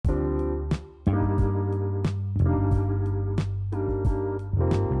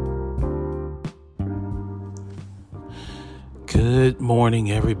Good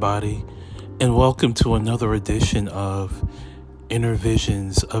morning, everybody, and welcome to another edition of Inner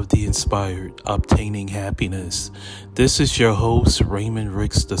Visions of the Inspired, Obtaining Happiness. This is your host, Raymond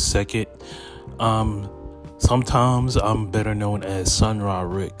Ricks II. Sometimes I'm better known as Sun Ra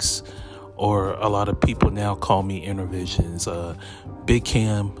Ricks, or a lot of people now call me Inner Visions. Big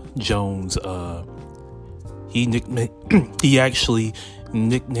Cam Jones, he actually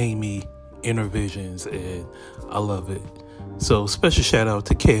nicknamed me Inner Visions, and I love it. So special shout out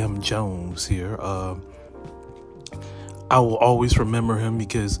to Cam Jones here. I will always remember him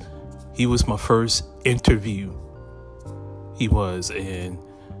because he was my first interview. And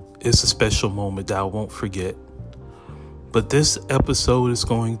it's a special moment that I won't forget. But this episode is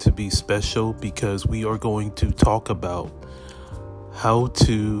going to be special because we are going to talk about how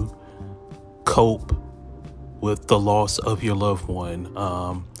to cope with the loss of your loved one.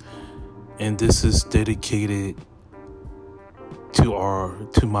 And this is dedicated to a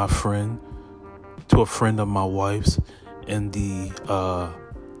friend of my wife's, and the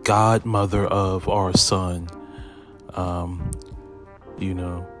godmother of our son.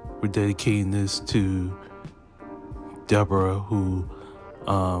 We're dedicating this to Deborah, who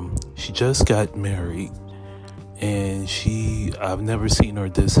she just got married, and I've never seen her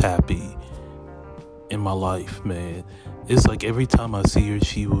this happy in my life, man. It's like every time I see her,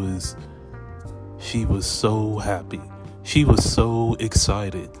 she was so happy. She was so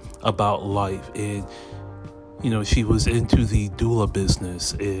excited about life, and she was into the doula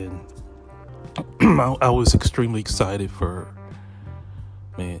business, and I was extremely excited for her,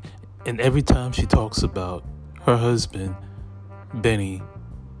 man. And every time she talks about her husband, Benny,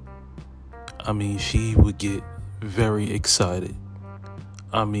 she would get very excited.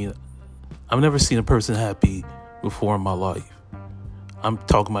 I've never seen a person happy before in my life. I'm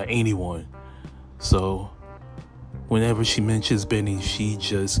talking about anyone. So whenever she mentions Benny, she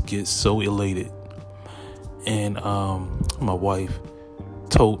just gets so elated. And my wife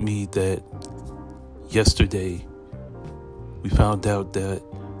told me that yesterday we found out that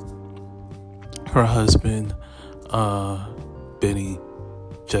her husband, Benny,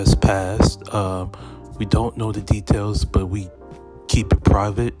 just passed. We don't know the details, but we keep it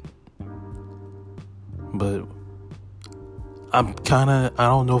private. But I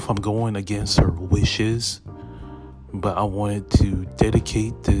don't know if I'm going against her wishes, but I wanted to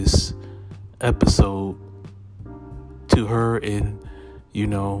dedicate this episode to her and,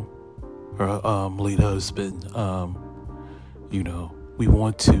 her late husband. We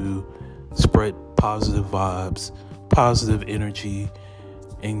want to spread positive vibes, positive energy,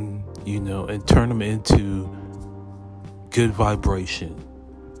 and, and turn them into good vibration.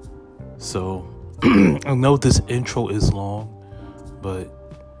 So I know this intro is long, but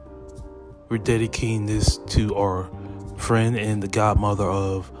we're dedicating this to our friend and the godmother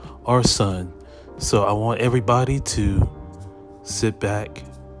of our son. So I want everybody to sit back,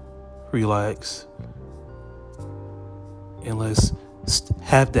 relax, and let's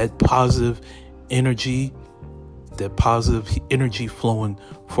have that positive energy flowing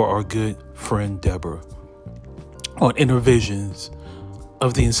for our good friend Deborah on Inner Visions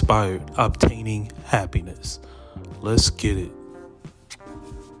of the Inspired, Obtaining Happiness. Let's get it.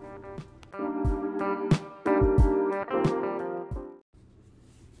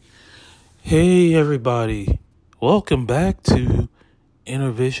 Hey everybody, welcome back to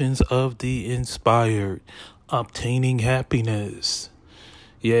Inner Visions of the Inspired, Obtaining Happiness.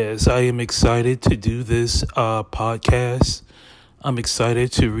 Yes, I am excited to do this podcast. I'm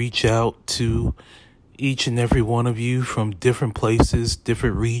excited to reach out to each and every one of you from different places,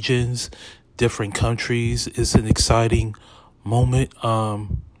 different regions, different countries. It's an exciting moment, but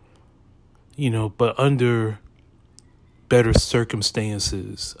under better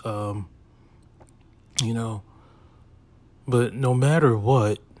circumstances, but no matter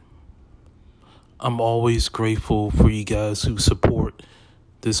what, I'm always grateful for you guys who support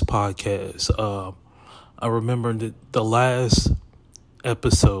this podcast. I remember the last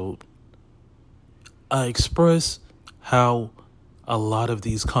episode, I expressed how a lot of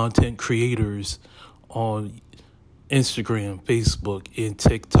these content creators on Instagram, Facebook, and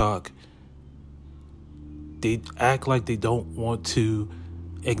TikTok, they act like they don't want to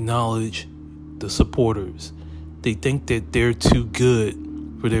acknowledge the supporters. They think that they're too good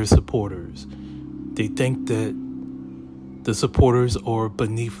for their supporters. They think that the supporters are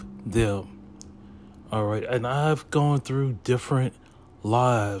beneath them. All right. And I've gone through different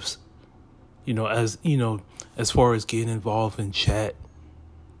lives, as far as getting involved in chat.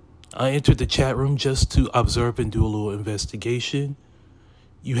 I entered the chat room just to observe and do a little investigation.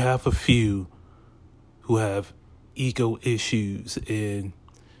 You have a few who have ego issues, and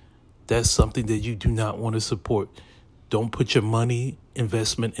that's something that you do not want to support. Don't put your money,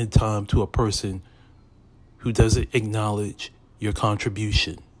 investment, and time to a person who doesn't acknowledge your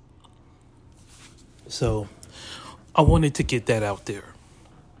contribution. So I wanted to get that out there.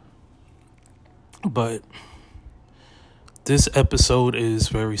 But this episode is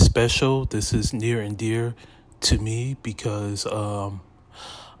very special. This is near and dear to me because I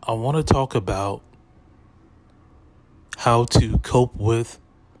want to talk about how to cope with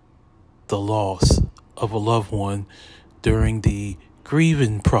the loss of a loved one during the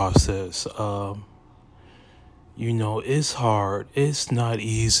grieving process. It's hard. It's not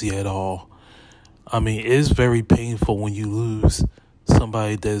easy at all. I mean, it's very painful when you lose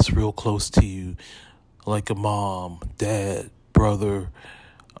somebody that's real close to you, like a mom, dad, brother,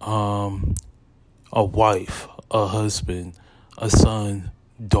 a wife, a husband, a son,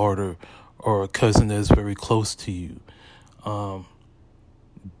 daughter, or a cousin that's very close to you.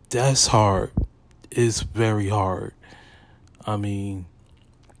 That's hard. It's very hard. I mean,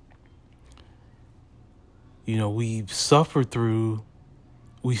 we've suffered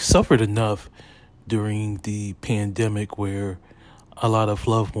enough during the pandemic where a lot of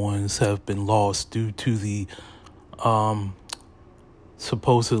loved ones have been lost due to the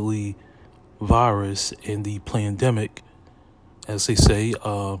supposedly virus and the pandemic, as they say.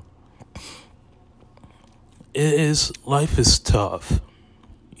 Life is tough.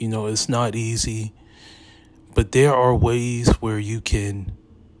 It's not easy, but there are ways where you can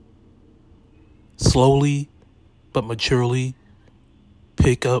slowly but maturely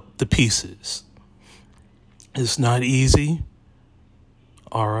pick up the pieces. It's not easy.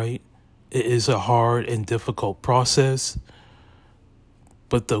 All right. It is a hard and difficult process.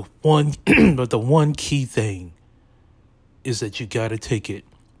 But the one key thing is that you got to take it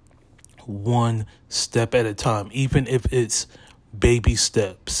one step at a time, even if it's baby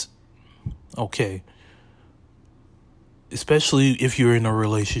steps. Okay. Especially if you're in a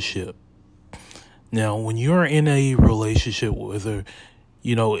relationship. Now, when you're in a relationship with her,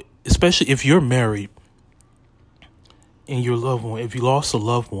 especially if you're married and your loved one, if you lost a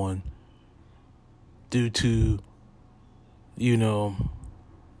loved one due to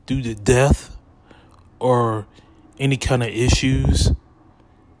death or any kind of issues,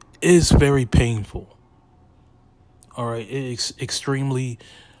 it's very painful. All right. It's extremely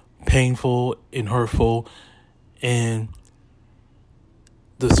painful and hurtful, and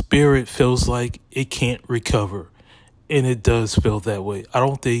the spirit feels like it can't recover, and it does feel that way. I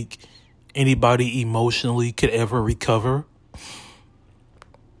don't think anybody emotionally could ever recover.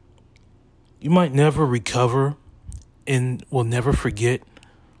 You might never recover and will never forget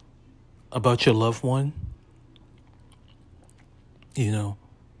about your loved one,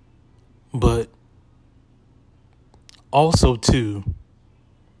 but also too,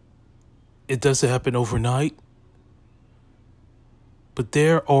 it doesn't happen overnight. But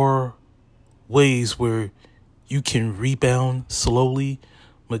there are ways where you can rebound slowly,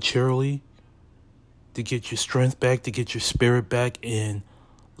 maturely, to get your strength back, to get your spirit back, and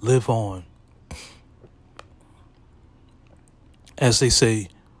live on. As they say,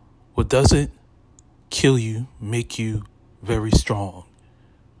 what doesn't kill you make you very strong.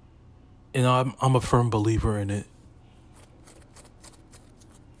 And I'm a firm believer in it.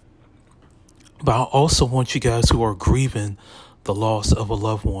 But I also want you guys who are grieving the loss of a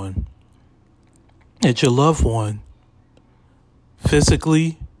loved one, that your loved one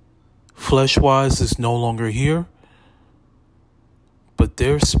physically, flesh-wise, is no longer here, but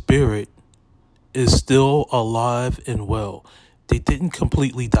their spirit is still alive and well. They didn't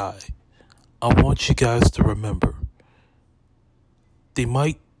completely die. I want you guys to remember. They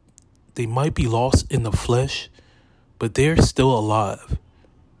might be lost in the flesh, but they're still alive.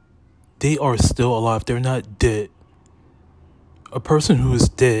 They are still alive. They're not dead. A person who is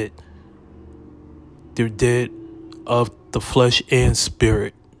dead, they're dead of the flesh and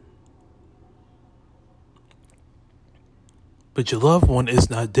spirit. But your loved one is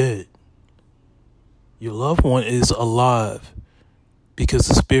not dead. Your loved one is alive because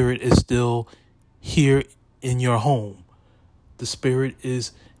the spirit is still here in your home. The spirit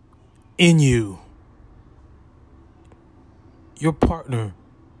is in you. Your partner,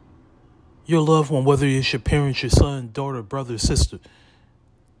 your loved one, whether it's your parents, your son, daughter, brother, sister,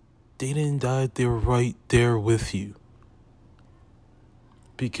 they didn't die. They're right there with you.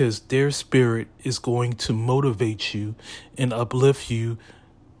 Because their spirit is going to motivate you and uplift you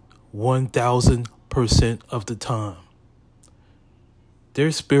 1,000% of the time.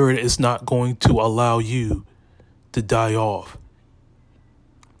 Their spirit is not going to allow you to die off.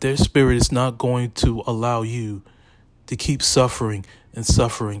 Their spirit is not going to allow you to keep suffering and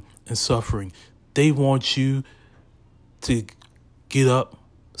suffering and suffering. They want you to get up,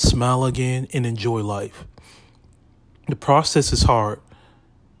 smile again, and enjoy life. The process is hard,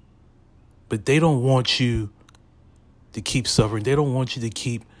 but they don't want you to keep suffering. They don't want you to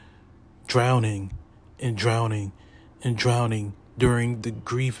keep drowning and drowning and drowning during the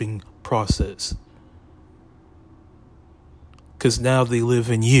grieving process. Because now they live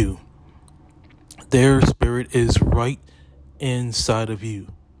in you. Their spirit is right inside of you,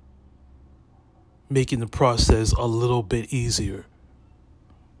 making the process a little bit easier.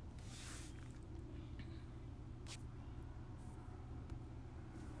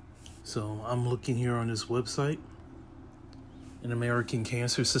 So I'm looking here on this website, an American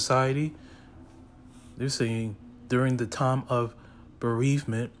Cancer Society. They're saying during the time of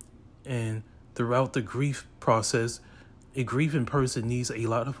bereavement and throughout the grief process, a grieving person needs a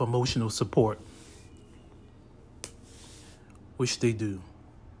lot of emotional support, which they do.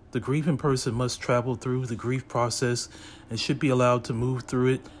 The grieving person must travel through the grief process and should be allowed to move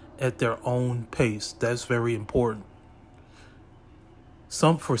through it at their own pace. That's very important.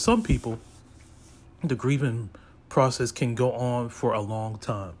 For some people, the grieving process can go on for a long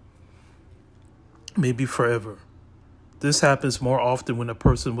time, maybe forever. This happens more often when a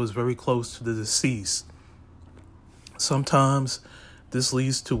person was very close to the deceased. Sometimes this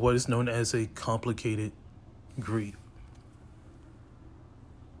leads to what is known as a complicated grief.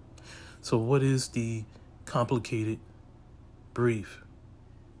 So what is the complicated grief?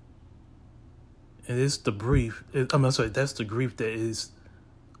 And it's the grief, that's the grief that is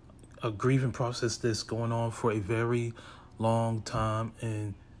a grieving process that's going on for a very long time,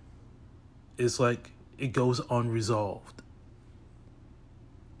 and it's like it goes unresolved.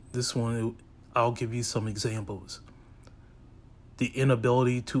 This one, I'll give you some examples. The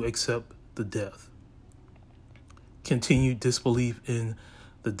inability to accept the death. Continued disbelief in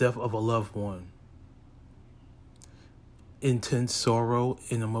the death of a loved one. Intense sorrow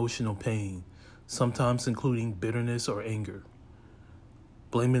and emotional pain, sometimes including bitterness or anger.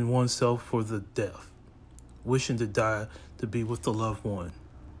 Blaming oneself for the death. Wishing to die to be with the loved one.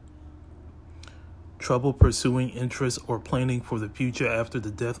 Trouble pursuing interests or planning for the future after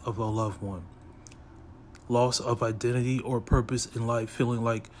the death of a loved one. Loss of identity or purpose in life, feeling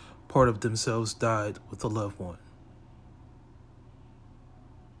like part of themselves died with a loved one.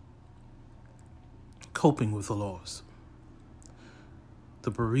 Coping with the loss.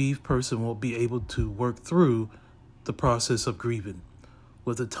 The bereaved person will be able to work through the process of grieving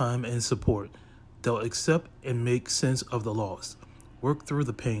with the time and support. They'll accept and make sense of the loss, work through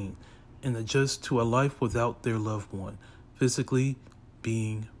the pain, and adjust to a life without their loved one, physically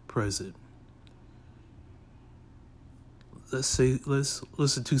being present. Let's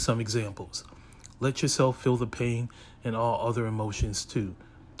listen to some examples. Let yourself feel the pain and all other emotions too.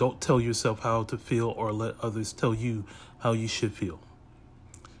 Don't tell yourself how to feel or let others tell you how you should feel.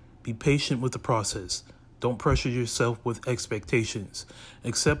 Be patient with the process. Don't pressure yourself with expectations.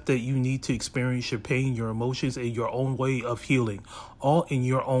 Accept that you need to experience your pain, your emotions, and your own way of healing, all in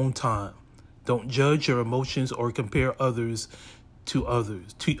your own time. Don't judge your emotions or compare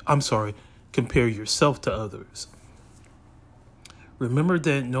compare yourself to others. Remember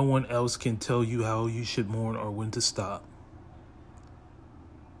that no one else can tell you how you should mourn or when to stop.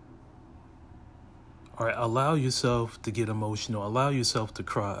 All right, allow yourself to get emotional. Allow yourself to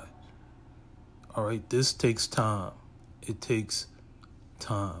cry. All right, this takes time. It takes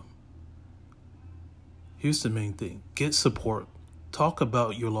time. Here's the main thing. Get support. Talk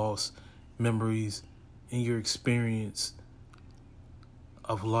about your loss, memories, and your experience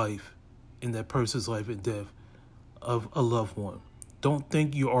of life in that person's life and death of a loved one. Don't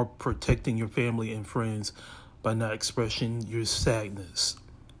think you are protecting your family and friends by not expressing your sadness.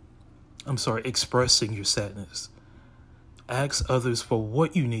 Expressing your sadness. Ask others for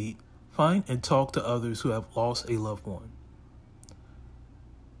what you need. Find and talk to others who have lost a loved one.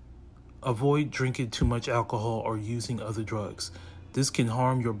 Avoid drinking too much alcohol or using other drugs. This can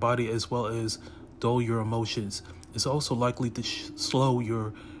harm your body as well as dull your emotions. It's also likely to slow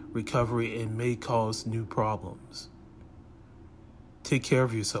your recovery and may cause new problems. Take care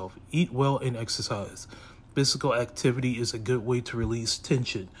of yourself. Eat well and exercise. Physical activity is a good way to release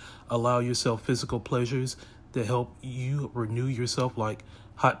tension. Allow yourself physical pleasures that help you renew yourself, like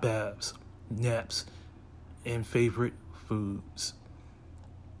hot baths, naps, and favorite foods.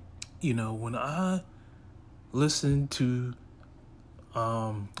 You know, when I listen to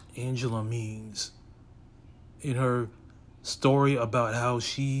Angela Means in her story about how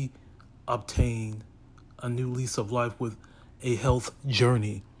she obtained a new lease of life with a health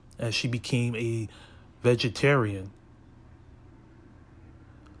journey as she became a vegetarian,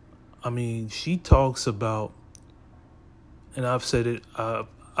 I mean, she talks about, and I've said it, I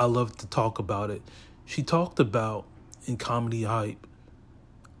love to talk about it. She talked about in Comedy Hype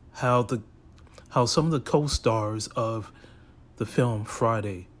how some of the co-stars of the film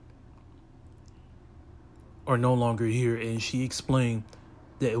Friday are no longer here, and she explained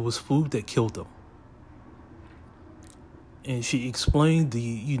that it was food that killed them. And she explained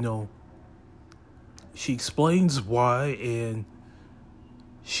she explains why, and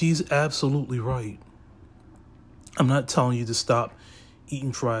she's absolutely right. I'm not telling you to stop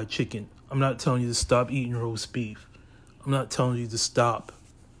eating fried chicken. I'm not telling you to stop eating roast beef. I'm not telling you to stop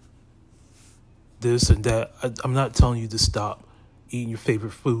this and that. I'm not telling you to stop eating your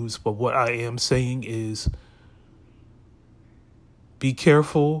favorite foods. But what I am saying is be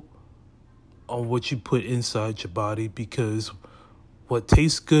careful on what you put inside your body, because what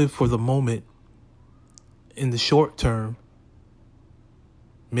tastes good for the moment in the short term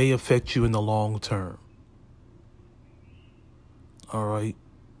may affect you in the long term. All right.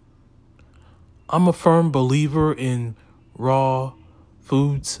 I'm a firm believer in raw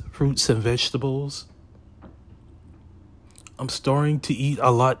foods, fruits, and vegetables. I'm starting to eat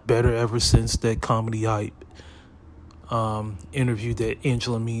a lot better ever since that Comedy Hype interview that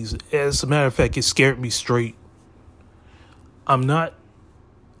Angela Means. As a matter of fact, it scared me straight. I'm not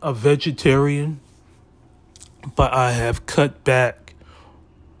a vegetarian, but I have cut back.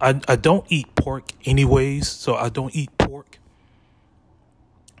 I don't eat pork anyways, so I don't eat pork.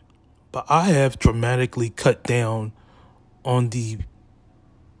 But I have dramatically cut down on the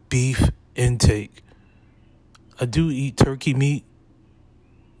beef intake. I do eat turkey meat,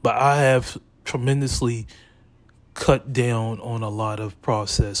 but I have tremendously cut down on a lot of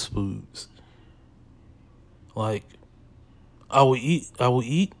processed foods. Like, I will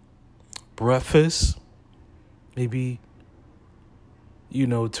eat breakfast, maybe,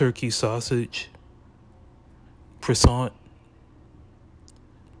 turkey sausage, croissant,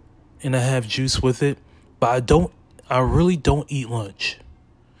 and I have juice with it. But I really don't eat lunch.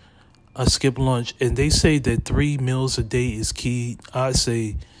 I skip lunch, and they say that 3 meals a day is key. I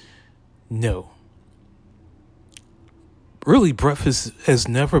say no. Really, breakfast has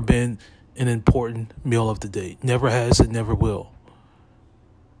never been an important meal of the day. Never has and never will.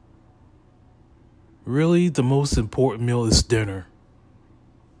 Really, the most important meal is dinner.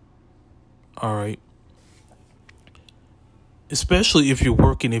 All right. Especially if you're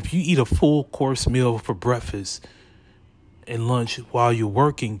working, if you eat a full course meal for breakfast and lunch while you're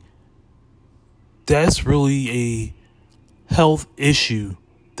working, that's really a health issue.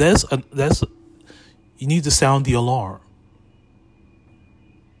 You need to sound the alarm.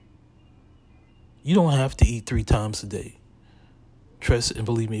 You don't have to eat 3 times a day. Trust and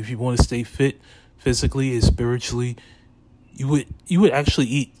believe me, if you want to stay fit physically and spiritually, you would actually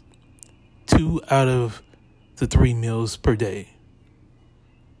eat 2 out of the 3 meals per day.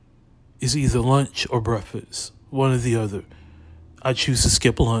 It's either lunch or breakfast, one or the other. I choose to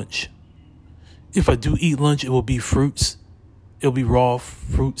skip lunch. If I do eat lunch, it will be fruits. It'll be raw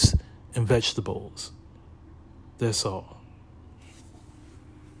fruits and vegetables. That's all.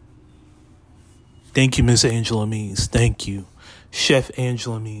 Thank you, Miss Angela Means. Thank you. Chef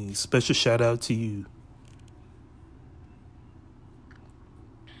Angela Means. Special shout out to you.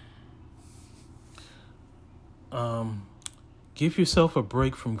 Give yourself a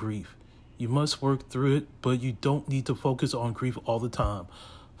break from grief. You must work through it, but you don't need to focus on grief all the time.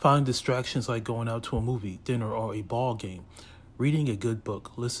 Find distractions like going out to a movie, dinner, or a ball game, reading a good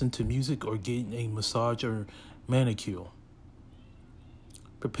book, listen to music, or getting a massage or manicure.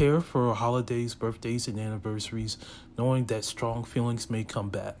 Prepare for holidays, birthdays, and anniversaries, knowing that strong feelings may come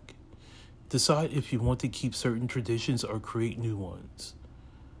back. Decide if you want to keep certain traditions or create new ones.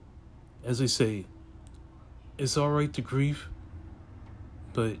 As I say, it's all right to grieve,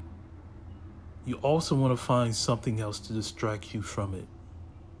 but you also want to find something else to distract you from it.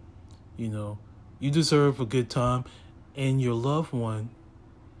 You deserve a good time, and your loved one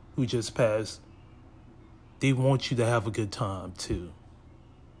who just passed, they want you to have a good time too.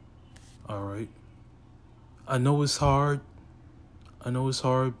 All right. I know it's hard,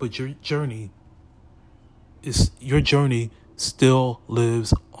 but your journey still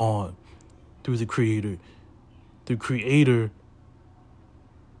lives on through the Creator. The Creator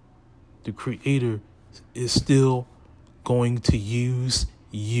is still going to use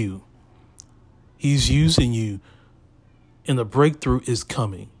you. He's using you, and a breakthrough is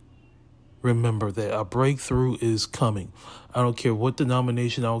coming. Remember that a breakthrough is coming. I don't care what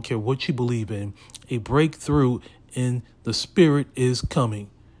denomination, I don't care what you believe in. A breakthrough in the spirit is coming,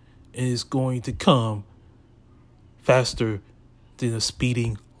 and it's going to come faster than a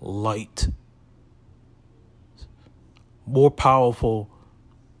speeding light, more powerful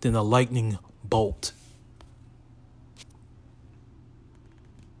than a lightning bolt.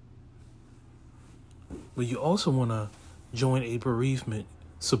 But you also want to join a bereavement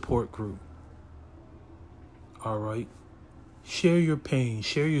support group. All right? Share your pain,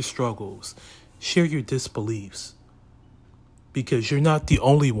 share your struggles, share your disbeliefs. Because you're not the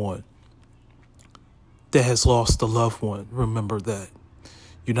only one that has lost a loved one. Remember that.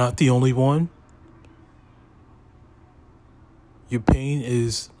 You're not the only one. Your pain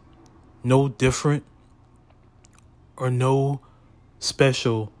is no different or no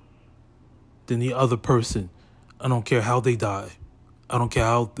special than the other person. I don't care how they die. I don't care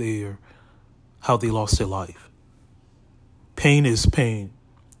how they lost their life. Pain is pain,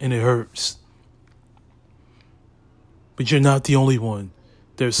 and it hurts. But you're not the only one.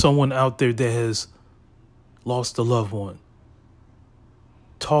 There's someone out there that has lost a loved one.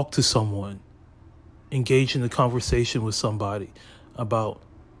 Talk to someone. Engage in a conversation with somebody about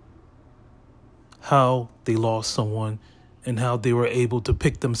how they lost someone and how they were able to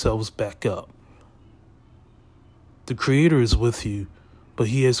pick themselves back up. The Creator is with you, but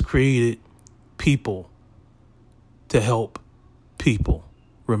He has created people to help people.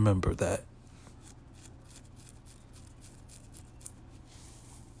 Remember that.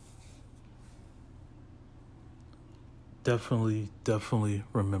 Definitely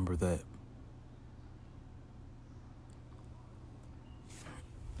remember that.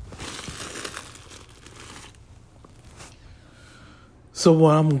 So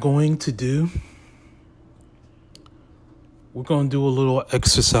what I'm going to do, we're going to do a little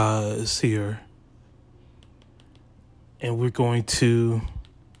exercise here. And we're going to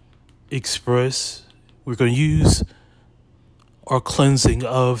we're going to use our cleansing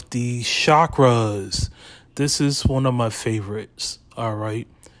of the chakras. This is one of my favorites, all right?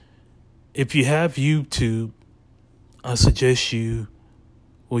 If you have YouTube, I suggest you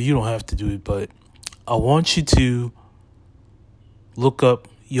don't have to do it, but I want you to look up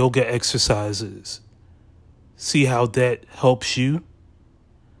yoga exercises. See how that helps you.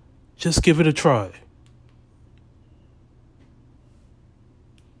 Just give it a try.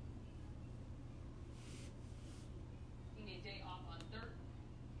 You need a day off on Thursday.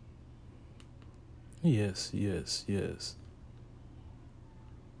 Yes.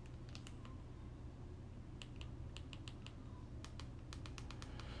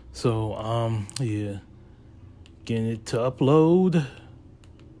 So, getting it to upload.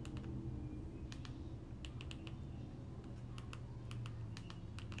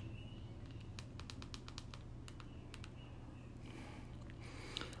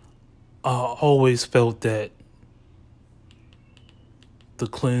 I always felt that the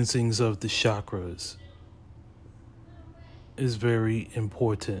cleansings of the chakras is very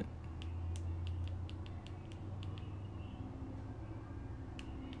important.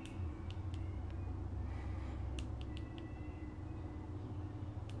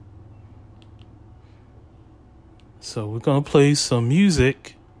 So we're going to play some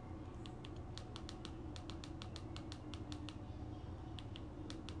music.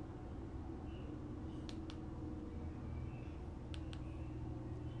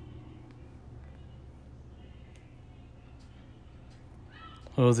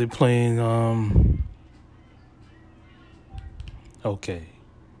 Oh, they're playing, okay.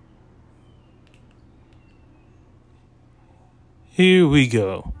 Here we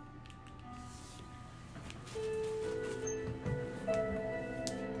go.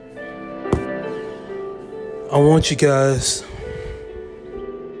 I want you guys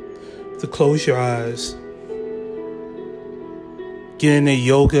to close your eyes. Get in a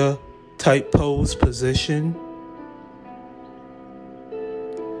yoga type pose position.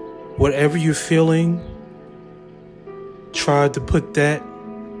 Whatever you're feeling, try to put that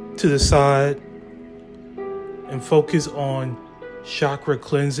to the side and focus on chakra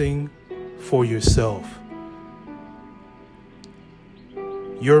cleansing for yourself.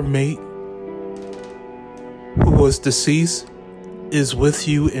 Your mate, who was deceased, is with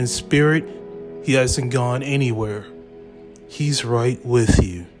you in spirit. He hasn't gone anywhere. He's right with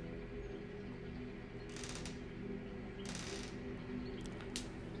you.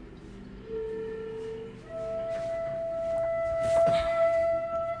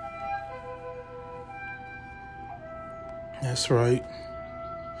 That's right.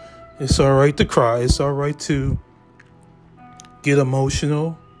 It's all right to cry. It's all right to get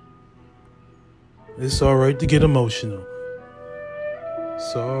emotional. It's all right to get emotional.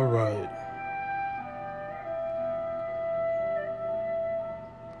 It's all right.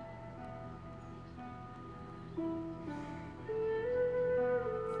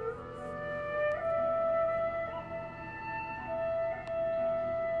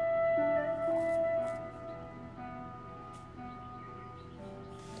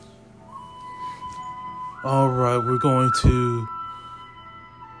 All right, we're going to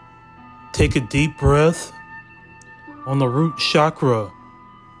take a deep breath on the root chakra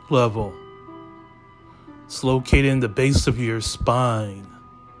level. It's located in the base of your spine.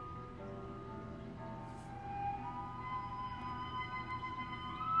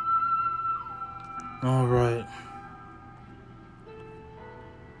 All right.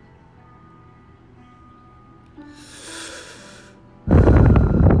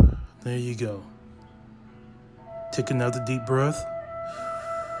 There you go. Take another deep breath.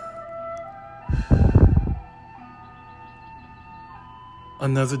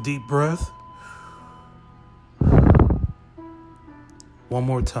 Another deep breath. One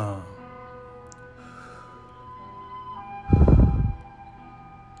more time.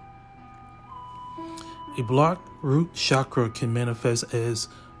 A blocked root chakra can manifest as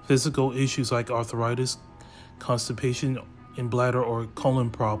physical issues like arthritis, constipation in bladder or colon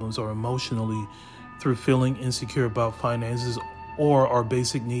problems, or emotionally through feeling insecure about finances or our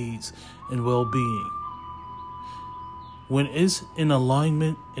basic needs and well-being. When it's in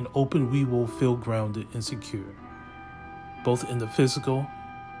alignment and open, we will feel grounded and secure, both in the physical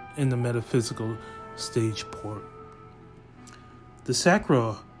and the metaphysical stage port. The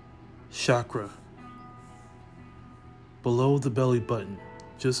sacral chakra, below the belly button,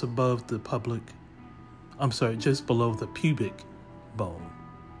 just below the pubic bone.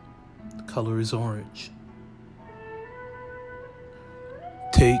 The color is orange.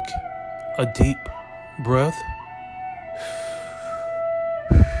 Take a deep breath.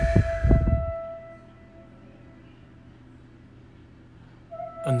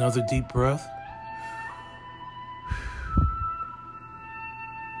 Another deep breath.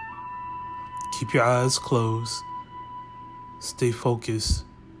 Keep your eyes closed. Stay focused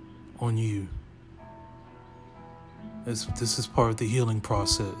on you. This is part of the healing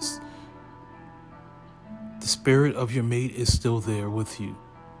process. The spirit of your mate is still there with you.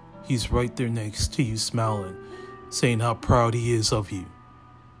 He's right there next to you, smiling, saying how proud he is of you.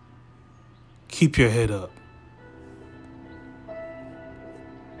 Keep your head up.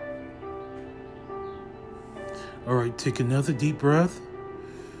 All right, take another deep breath.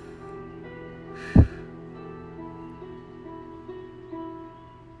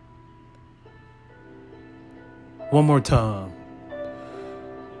 One more time.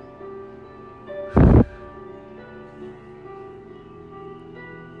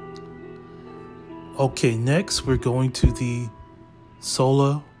 Okay, next we're going to the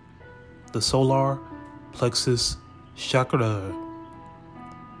solar plexus chakra.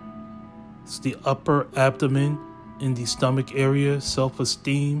 It's the upper abdomen in the stomach area,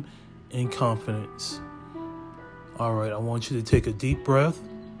 self-esteem and confidence. All right, I want you to take a deep breath.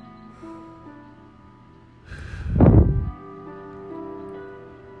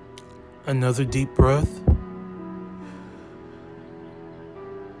 Another deep breath.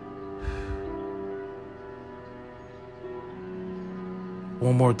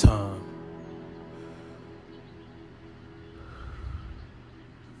 One more time.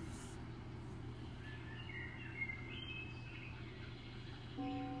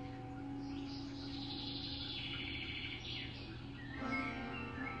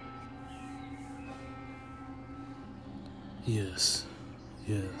 Yes.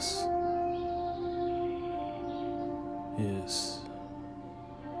 Yes. Yes.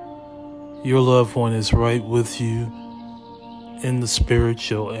 Your loved one is right with you in the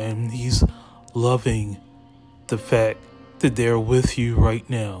spiritual, and he's loving the fact that they're with you right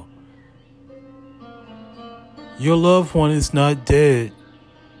now. Your loved one is not dead.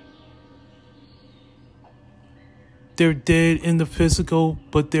 They're dead in the physical,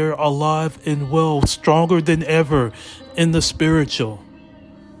 but they're alive and well, stronger than ever in the spiritual.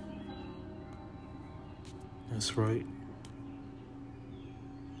 That's right.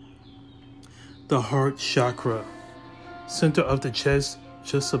 The heart chakra, center of the chest,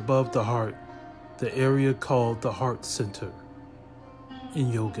 just above the heart, the area called the heart center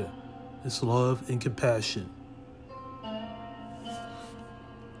in yoga. It's love and compassion.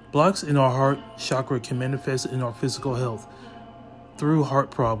 Blocks in our heart chakra can manifest in our physical health through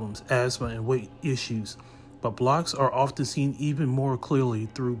heart problems, asthma, and weight issues. But blocks are often seen even more clearly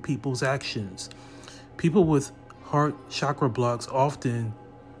through people's actions. People with heart chakra blocks often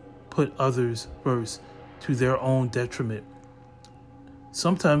put others first to their own detriment.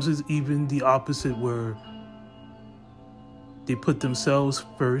 Sometimes it's even the opposite, where they put themselves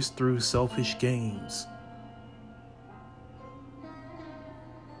first through selfish gains.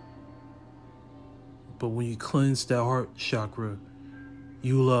 But when you cleanse that heart chakra,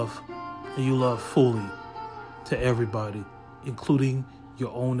 you love fully to everybody, including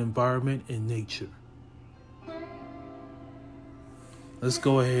your own environment and nature. Let's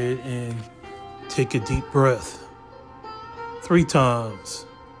go ahead and take a deep breath 3 times.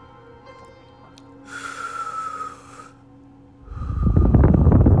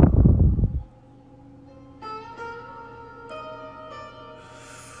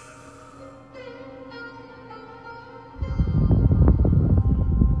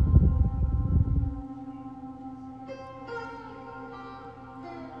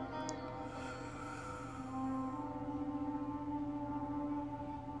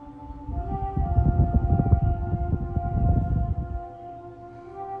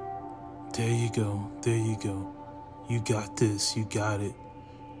 There you go. There you go. You got this. You got it.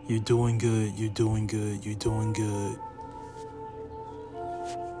 You're doing good. You're doing good. You're doing good.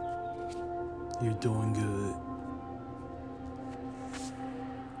 You're doing good.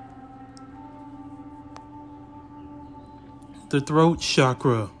 The throat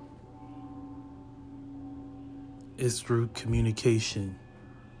chakra is through communication.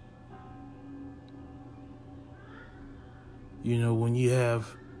 You know, when you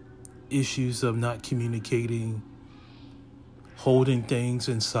have issues of not communicating, holding things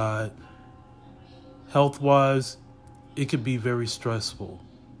inside, health-wise, it could be very stressful.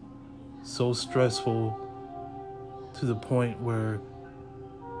 So stressful to the point where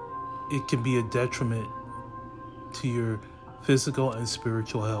it can be a detriment to your physical and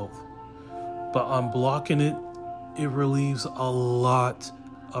spiritual health. But unblocking it, it relieves a lot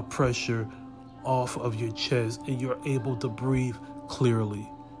of pressure off of your chest, and you're able to breathe clearly.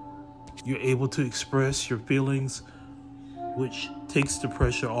 You're able to express your feelings, which takes the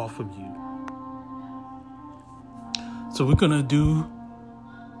pressure off of you. So we're going to do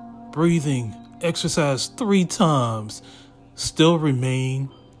breathing exercise 3 times. Still remain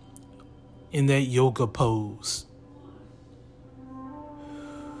in that yoga pose.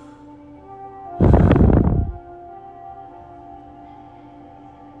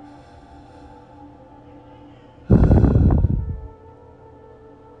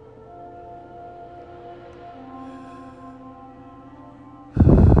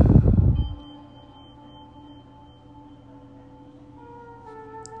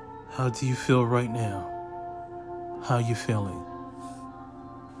 How do you feel right now? How you feeling?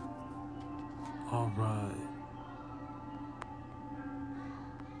 All right.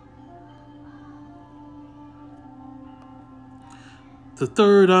 The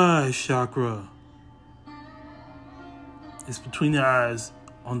third eye chakra is between the eyes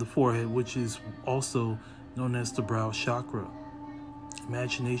on the forehead, which is also known as the brow chakra.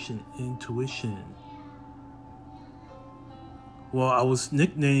 Imagination, intuition. Well, I was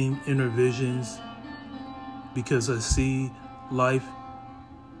nicknamed Inner Visions because I see life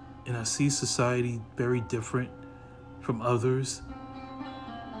and I see society very different from others.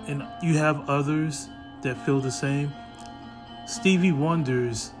 And you have others that feel the same. Stevie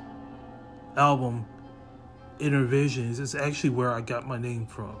Wonder's album, Inner Visions, is actually where I got my name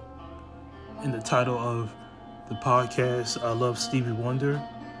from. In the title of the podcast, I Love Stevie Wonder.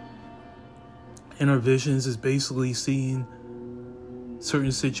 Inner Visions is basically seeing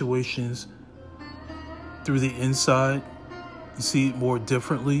certain situations through the inside. You see it more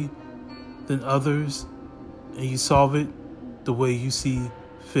differently than others, and you solve it the way you see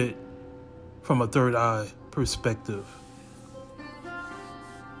fit from a third eye perspective.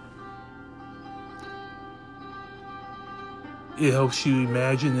 It helps you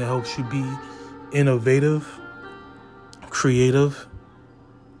imagine, it helps you be innovative, creative,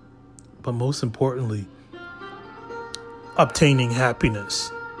 but most importantly, obtaining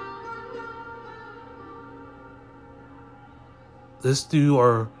happiness. Let's do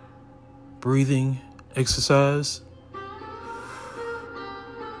our breathing exercise.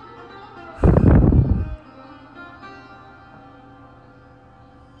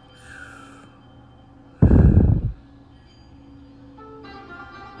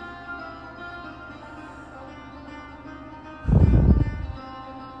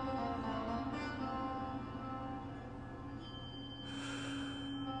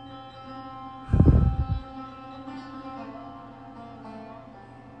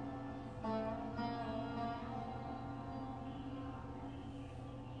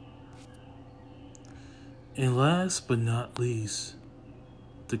 And last but not least,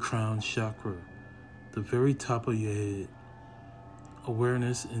 the crown chakra, the very top of your head,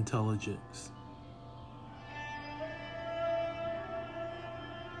 awareness, intelligence.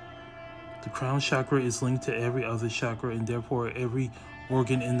 The crown chakra is linked to every other chakra and therefore every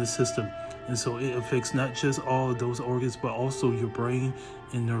organ in the system. And so it affects not just all of those organs, but also your brain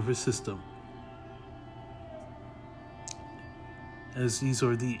and nervous system, as these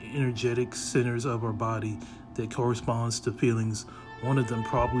are the energetic centers of our body that corresponds to feelings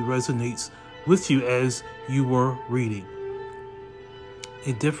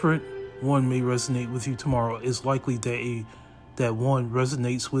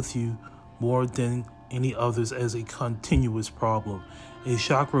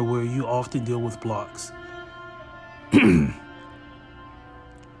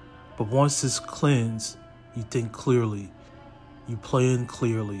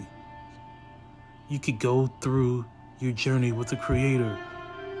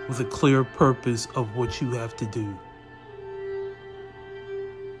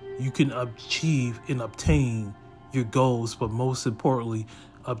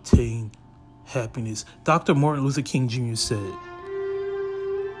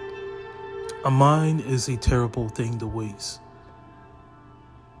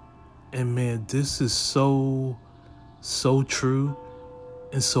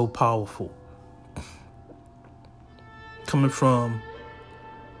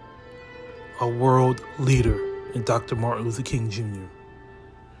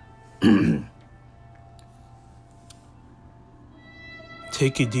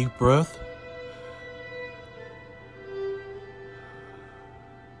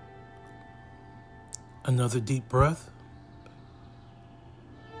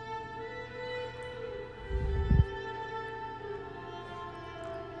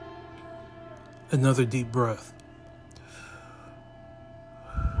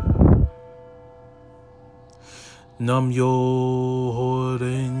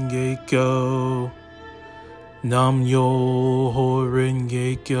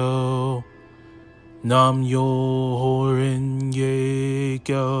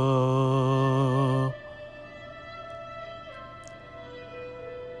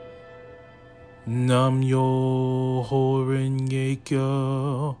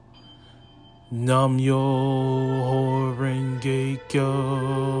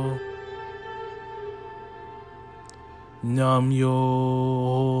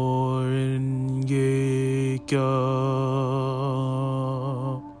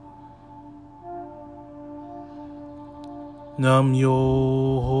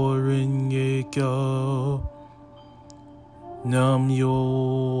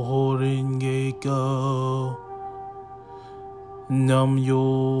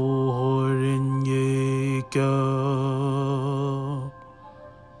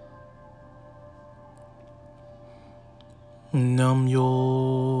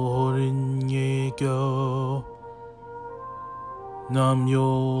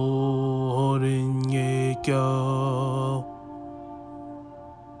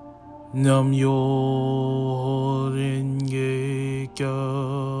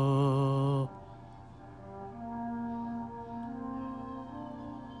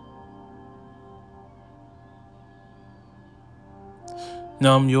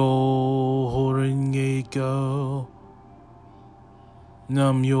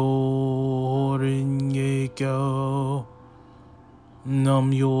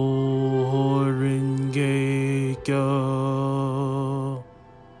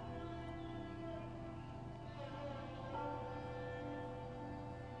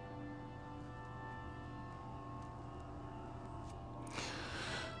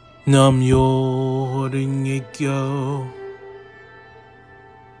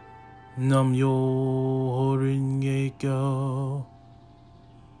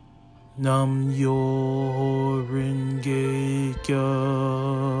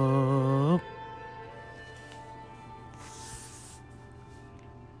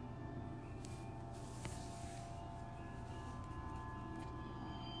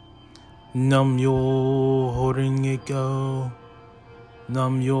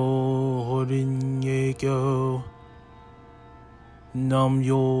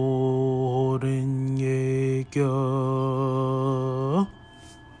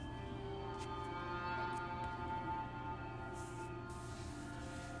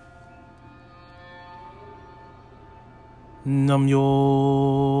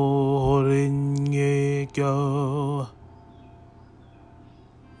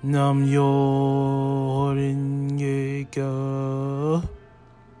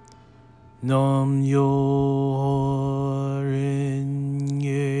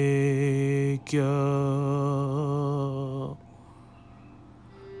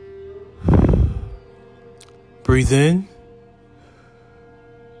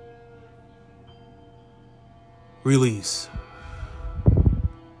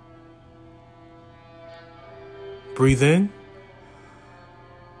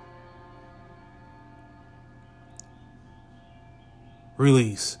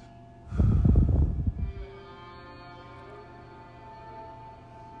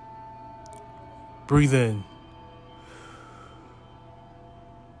Breathe in.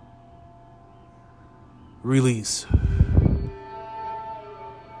 Release.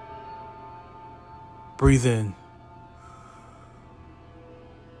 Breathe in.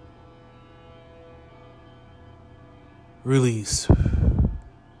 Release.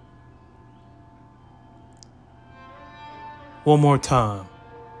 One more time.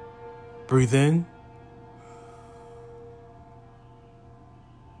 Breathe in.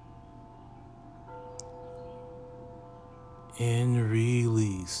 And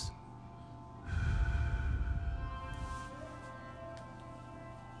release.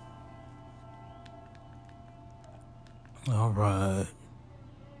 All right.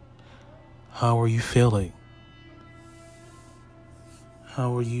 How are you feeling?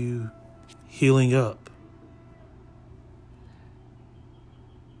 How are you healing up?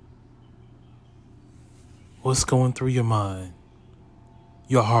 What's going through your mind,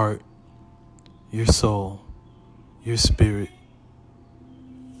 your heart, your soul, your spirit?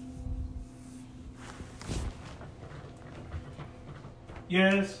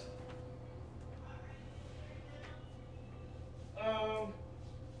 Yes.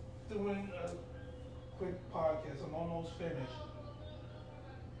 Doing a quick podcast. I'm almost finished.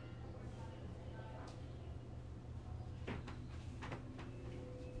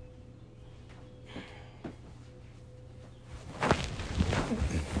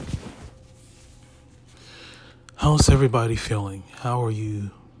 How's everybody feeling? How are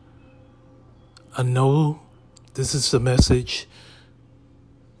you? I know this is the message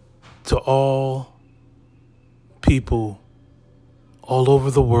to all people all over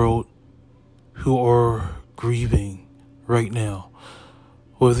the world who are grieving right now.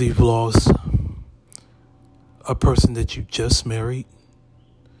 Whether you've lost a person that you just married,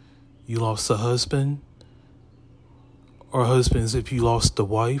 you lost a husband, or husbands if you lost a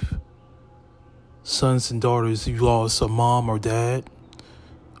wife, sons and daughters if you lost a mom or dad,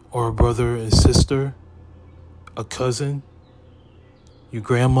 or a brother and sister, a cousin, your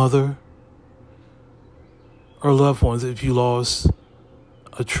grandmother, or loved ones if you lost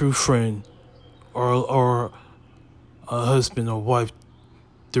a true friend or a husband or wife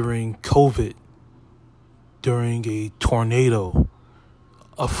during COVID, during a tornado,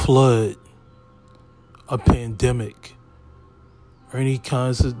 a flood, a pandemic, or any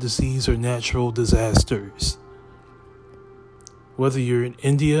kinds of disease or natural disasters. Whether you're in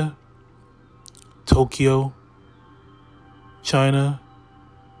India, Tokyo, China,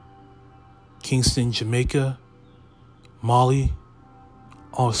 Kingston, Jamaica, Mali,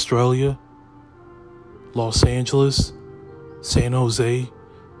 Australia, Los Angeles, San Jose,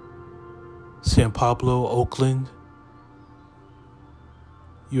 San Pablo, Oakland.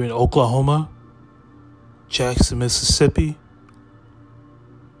 You're in Oklahoma, Jackson, Mississippi,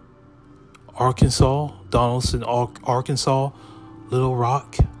 Arkansas, Donaldson, Arkansas, Little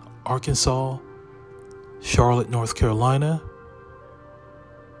Rock, Arkansas, Charlotte, North Carolina,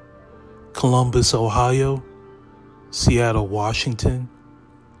 Columbus, Ohio, Seattle, Washington,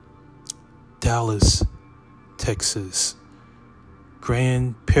 Dallas, Texas,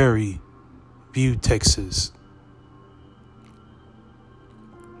 Grand Prairie View, Texas,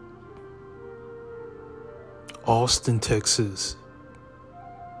 Austin, Texas,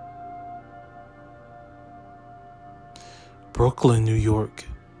 Brooklyn, New York,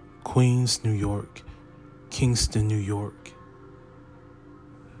 Queens, New York, Kingston, New York.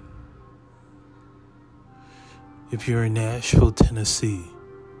 If you're in Nashville, Tennessee,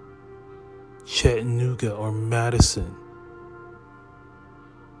 Chattanooga or Madison,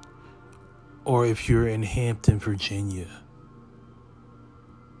 or if you're in Hampton, Virginia,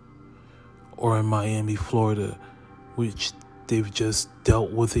 or in Miami, Florida, which they've just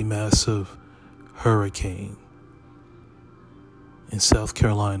dealt with a massive hurricane, in South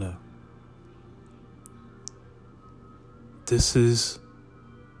Carolina. This is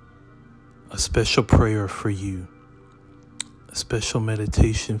a special prayer for you, a special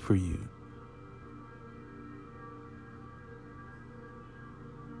meditation for you.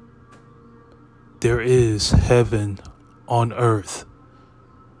 There is heaven on earth.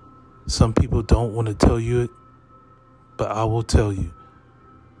 Some people don't want to tell you it, but I will tell you.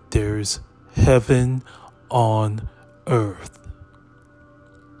 There's heaven on earth.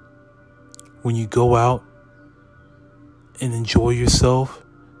 When you go out and enjoy yourself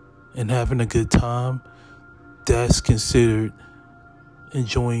and having a good time, that's considered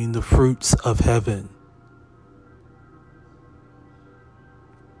enjoying the fruits of heaven.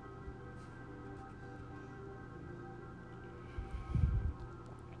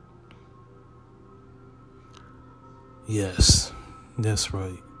 Yes, that's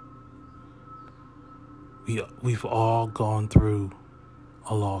right. We've all gone through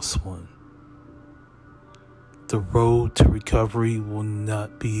a lost one. The road to recovery will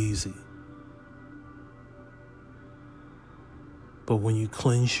not be easy. But when you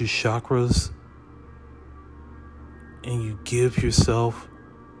cleanse your chakras and you give yourself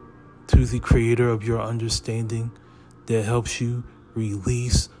to the creator of your understanding that helps you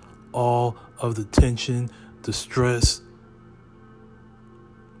release all of the tension, the stress,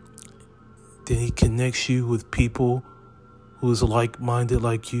 then he connects you with people who is like-minded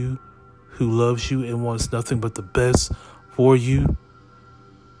like you, who loves you and wants nothing but the best for you.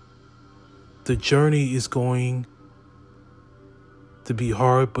 The journey is going to be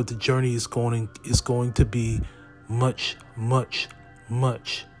hard, but the journey is going to be much, much,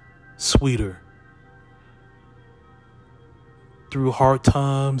 much sweeter. Through hard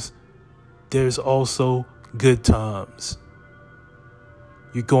times, there's also good times.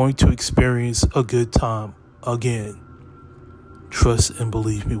 You're going to experience a good time again. Trust and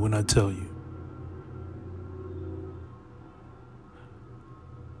believe me when I tell you.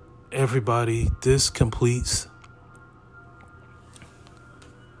 Everybody, this completes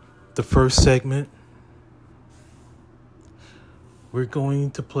the first segment. We're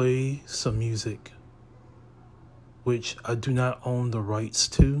going to play some music, which I do not own the rights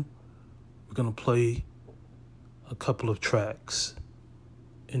to. We're going to play a couple of tracks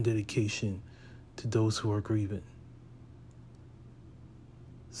in dedication to those who are grieving.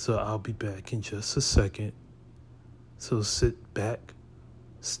 So I'll be back in just a second. So sit back,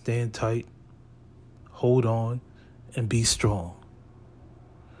 stand tight, hold on, and be strong.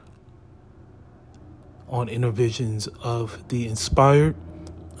 On Intervisions of the Inspired,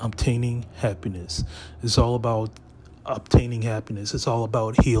 Obtaining Happiness. It's all about obtaining happiness. It's all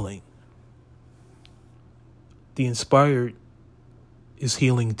about healing. The inspired is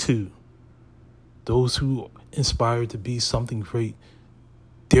healing too. Those who inspire to be something great,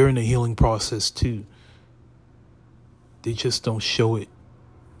 they're in a healing process too. They just don't show it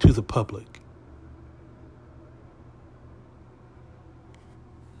to the public.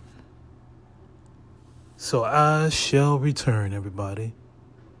 So I shall return, everybody,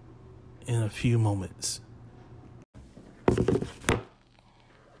 in a few moments.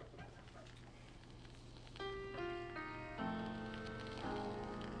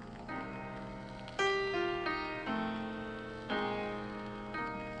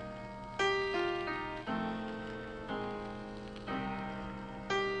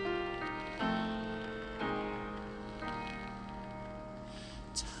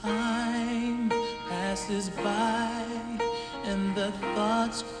 Time passes by and the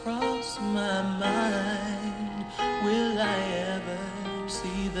thoughts cross my mind. Will I ever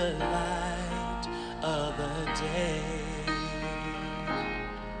see the light of a day?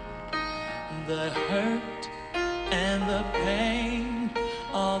 The hurt and the pain,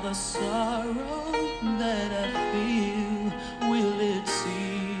 all the sorrow that I feel, will it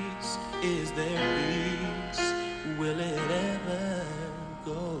cease? Is there peace? Will it ever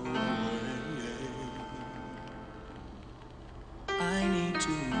go away? I need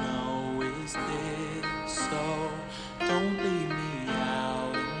to know, is this so? Don't leave me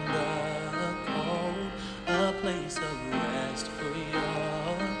out in the cold, a place of rest for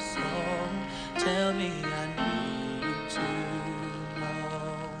your soul. Tell me, I need to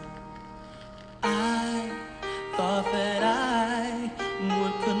know. I thought that I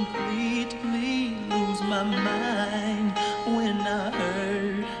would completely lose my mind when I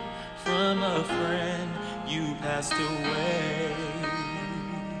heard from a friend you passed away.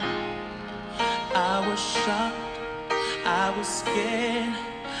 I was shocked, I was scared,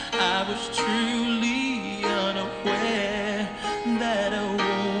 I was truly unaware that a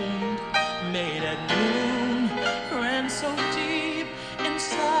wound made at noon ran so deep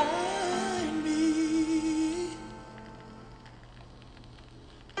inside me.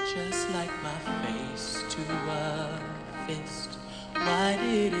 Just like my face to a fist, why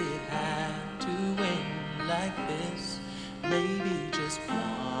did it have to end like this? Maybe just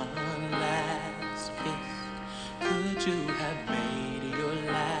one last kiss. Could you have made your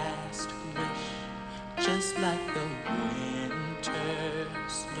last wish? Just like the winter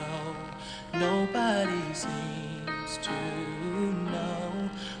snow, nobody seems to know.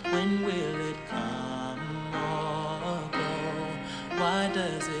 When will it come or go? Why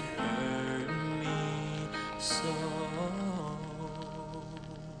does it hurt me so?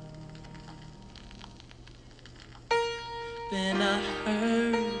 Then I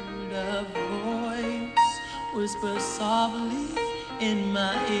heard a voice whisper softly in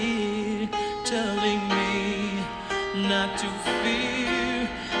my ear, telling me not to fear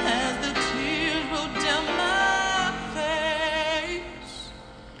as the tears rolled down my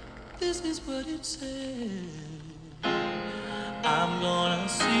this is what it says. I'm gonna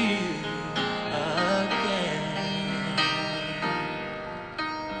see you again.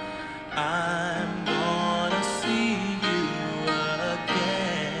 I'm gonna see you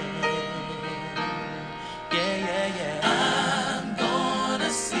again. Yeah, yeah, yeah. I'm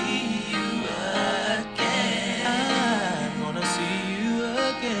gonna see you again. I'm gonna see you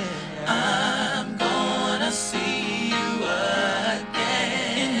again. I'm gonna see you again.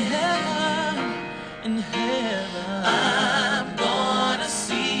 In heaven, I'm gonna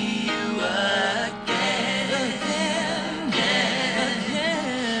see you again.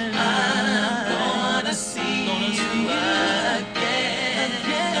 Again. I'm gonna see you again.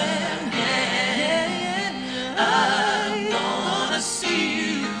 I'm gonna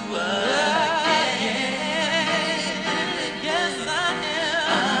see you again. Yes, I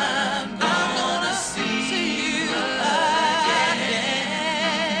am. I'm gonna see you again.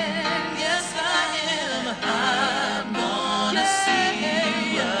 Yes, I am. I'm gonna see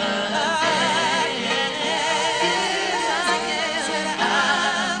you again.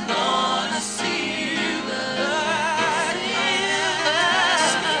 I'm gonna see you again.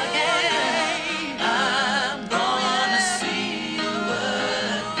 I'm gonna see you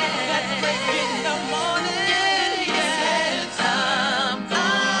again. In the morning, yes, I'm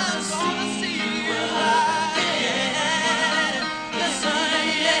gonna see you again. Yes, I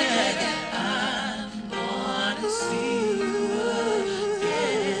am. I'm gonna see you again.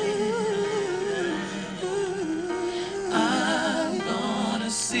 I'm gonna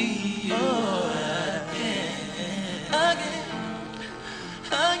see you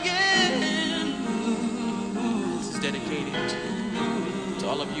again. This is dedicated to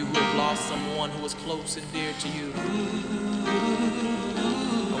all of you who have lost someone who was close and dear to you.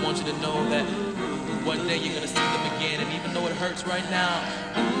 I want you to know that one day you're going to see them again, and even though it hurts right now,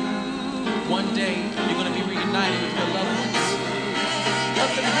 one day you're going to be reunited with your loved ones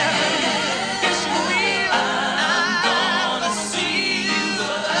up in heaven. Yes, you will. I'm gonna see you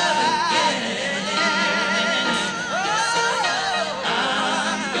again.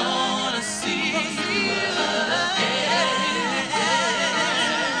 I'm gonna see you again.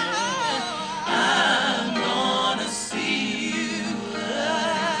 I'm gonna see you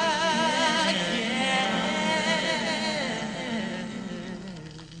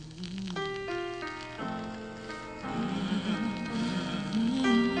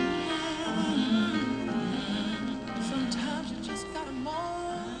Sometimes you just gotta mourn.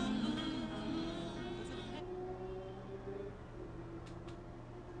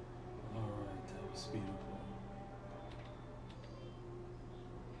 Alright, that was beautiful.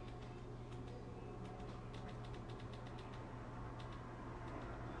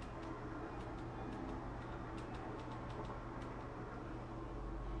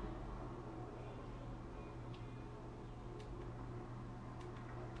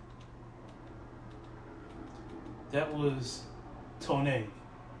 That was Tone.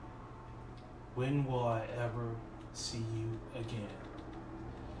 When will I ever see you again?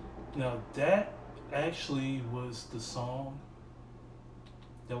 Now that actually was the song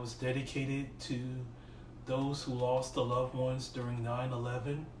that was dedicated to those who lost their loved ones during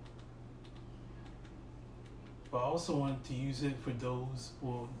 9/11. But I also wanted to use it for those,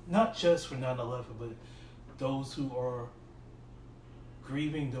 well, not just for 9/11, but those who are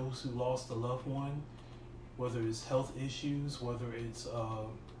grieving, those who lost a loved one, whether it's health issues, whether it's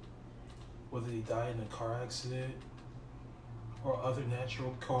whether they died in a car accident or other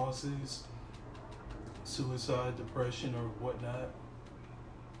natural causes, suicide, depression, or whatnot.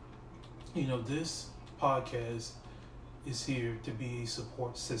 You know, this podcast is here to be a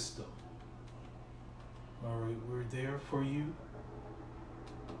support system. All right, we're there for you.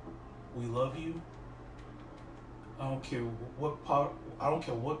 We love you. I don't care what part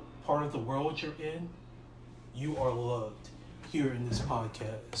of the world you're in. You are loved here in this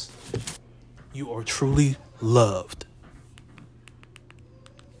podcast. You are truly loved.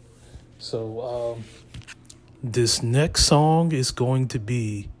 So, this next song is going to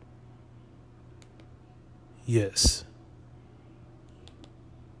be, yes,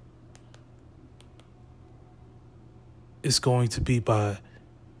 it's going to be by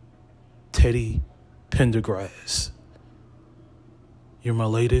Teddy Pendergrass. You're my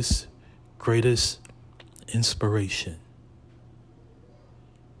latest, greatest inspiration.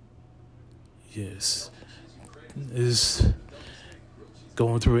 Yes, is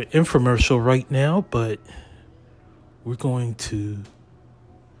going through an infomercial right now, but we're going to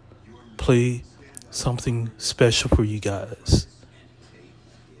play something special for you guys.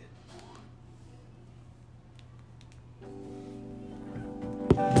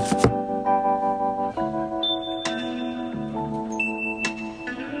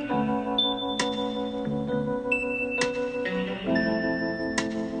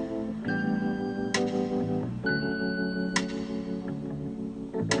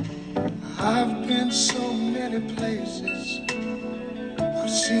 I've been so many places, I've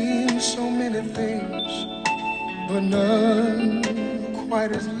seen so many things, but none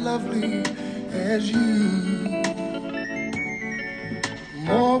quite as lovely as you.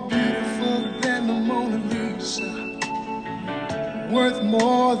 More beautiful than the Mona Lisa, worth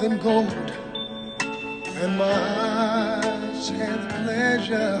more than gold, and my eyes had the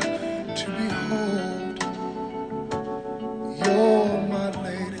pleasure to behold. You're my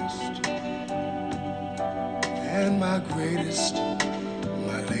latest and my greatest,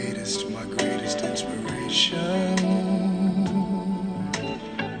 my latest, my greatest inspiration.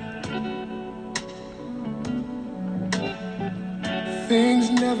 Things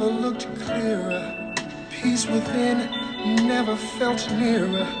never looked clearer, peace within never felt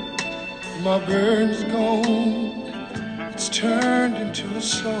nearer. My burn's gone, it's turned into a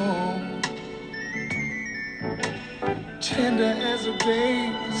song, tender as a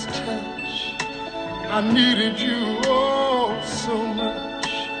baby's touch. I needed you oh so much.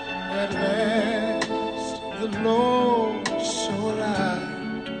 At last the Lord so light.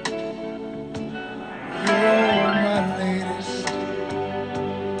 You're my latest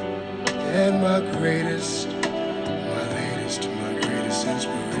and my greatest, my latest, my greatest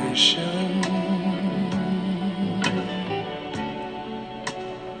inspiration.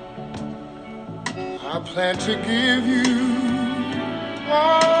 I plan to give you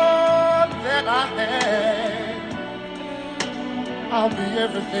all that I have. I'll be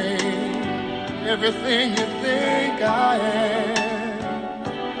everything, everything you think I am.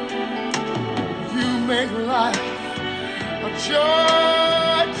 You make life a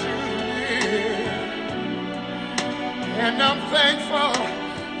joy to live, and I'm thankful,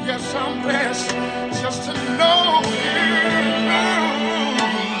 yes I'm blessed just to know you.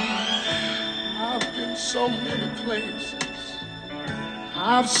 I've been so many places,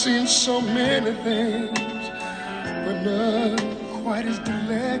 I've seen so many things, but none quite as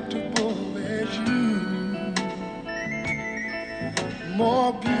delectable as you.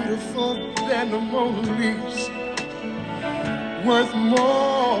 More beautiful than the Mona Lisa, worth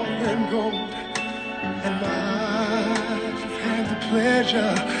more than gold, and my eyes have had the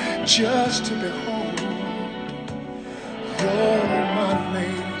pleasure just to behold. You're my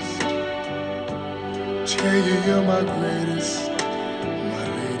latest, tell you you're my greatest, my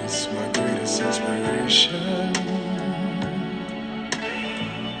latest, my greatest inspiration.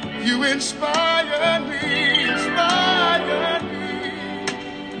 You inspire me, inspire me.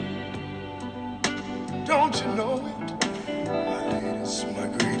 Don't you know it? My latest, my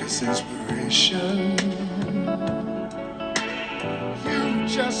greatest inspiration. You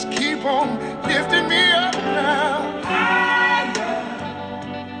just keep on lifting me up now. Higher.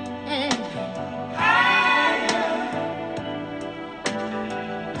 Higher.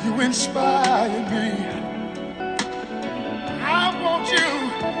 You inspire me. I want you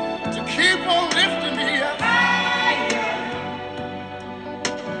to keep on lifting me up. Higher.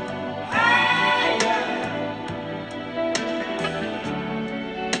 Higher.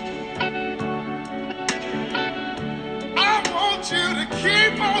 I want you to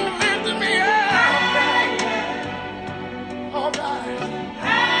keep on lifting me up. Higher. All right.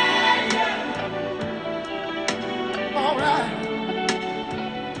 Higher. All right.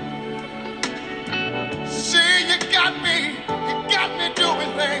 See, you got me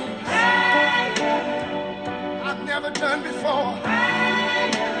doing things I've never done before.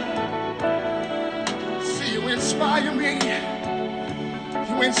 See, you inspire me.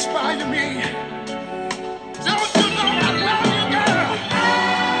 You inspire me. Don't you know I love you, girl?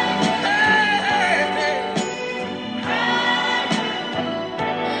 Hey, hey, hey.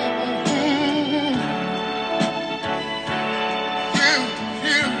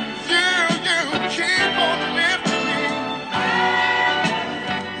 You keep on lifting me.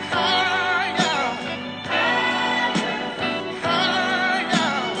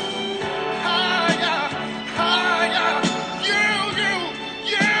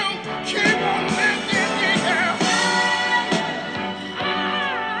 Keep on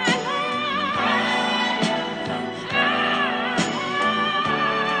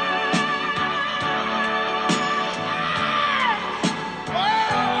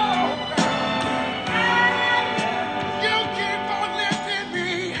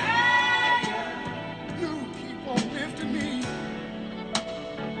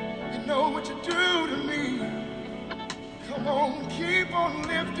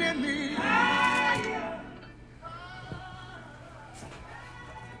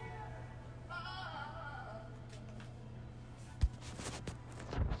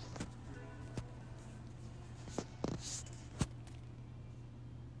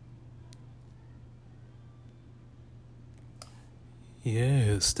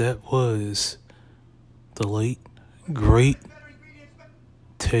Yes, that was the late, great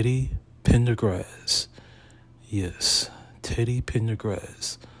Teddy Pendergrass. Yes, Teddy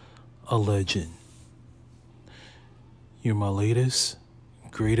Pendergrass, a legend. You're my latest,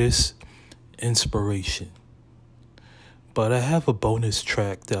 greatest inspiration. But I have a bonus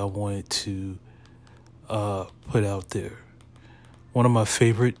track that I wanted to put out there. One of my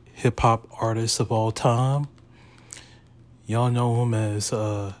favorite hip-hop artists of all time. Y'all know him as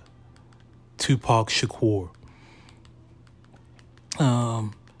Tupac Shakur.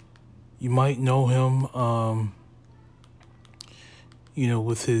 You might know him,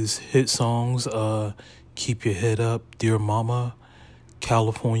 with his hit songs, Keep Your Head Up, Dear Mama,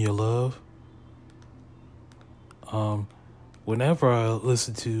 California Love. Whenever I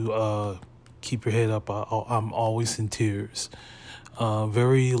listen to Keep Your Head Up, I'm always in tears.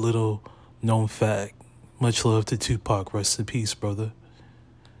 Very little known fact. Much love to Tupac. Rest in peace, brother.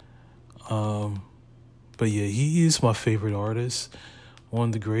 But yeah, he is my favorite artist. One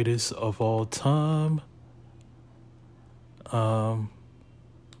of the greatest of all time. But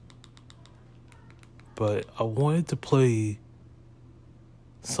I wanted to play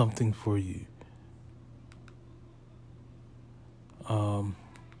something for you.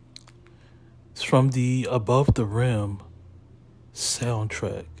 It's from the Above the Rim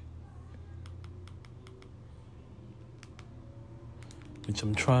soundtrack, which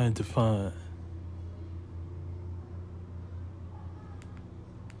I'm trying to find.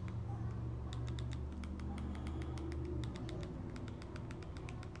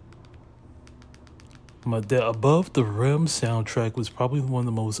 The Above the Rim soundtrack was probably one of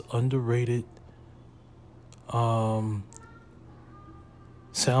the most underrated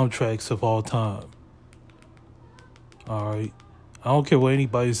soundtracks of all time. Alright. I don't care what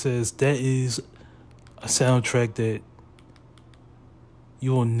anybody says. That is a soundtrack that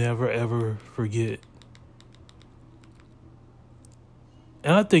you will never ever forget.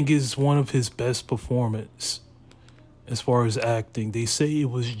 And I think it's one of his best performances as far as acting. They say it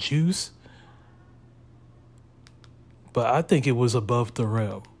was Juice, but I think it was Above the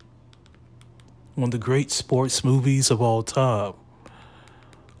Rim. One of the great sports movies of all time.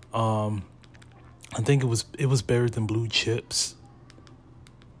 I think it was better than Blue Chips,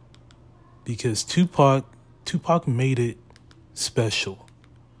 because Tupac made it special.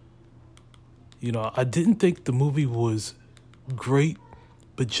 I didn't think the movie was great,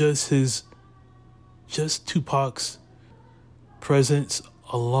 but just Tupac's presence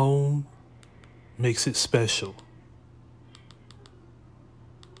alone makes it special.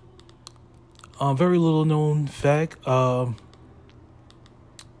 Very little known fact,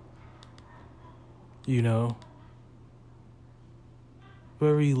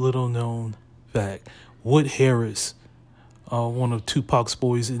 very little known fact. Wood Harris, one of Tupac's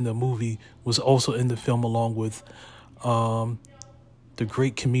boys in the movie, was also in the film along with the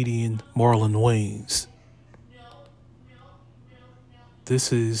great comedian Marlon Wayans.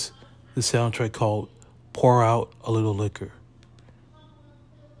 This is the soundtrack called Pour Out a Little Liquor.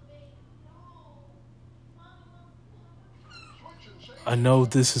 I know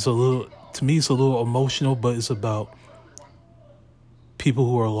this is to me it's a little emotional, but it's about people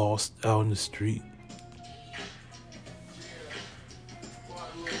who are lost out in the street.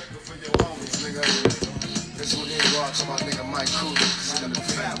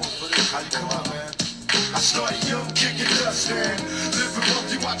 I started young, kicking dust, man. Living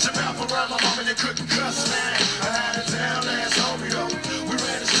wealthy, watching out around my mom and you couldn't cuss, man. I had a down ass homie, though. We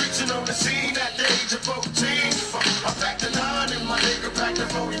ran the streets and on the scene at the age of 14. I packed a 9 and my nigga packed a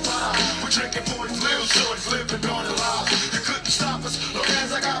 45. We're drinking 40s, little shorties, living on the lives. You couldn't stop us, long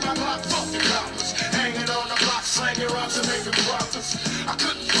as I got my block, fuck the coppers. Hanging on the block, slanging rocks and making profits. I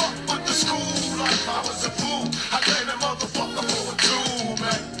couldn't fuck with the school life, I was a fool. I blame the motherfucker for a tool,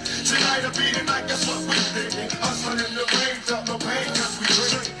 man. Tonight will be the night, that's what we thinking. Hustling in the rain, felt no pain, cause we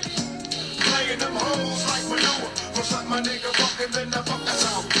drinking. Playing them hoes like manure. First like my nigga fucking, then I fuck, that's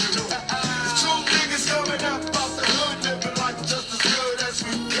how we do it. The two niggas coming up out the hood, living life just as good as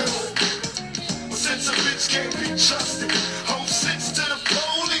we could. But since a bitch can't be trusted, home sits to the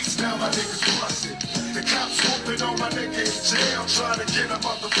police, now my niggas busted. The cops whooping on my nigga in jail, trying to get a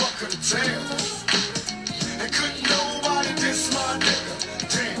motherfucker to tell. And couldn't nobody diss my nigga.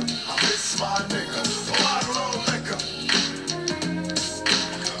 Damn, I miss my nigga. A bottle of liquor.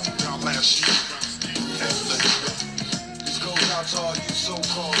 Now last year, this goes out to all you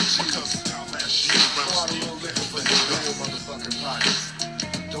so-called G's. Now last year, bottle of liquor for the real motherfucking pockets.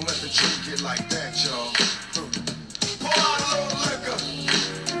 Don't let the drink get like that, y'all. Bottle of liquor.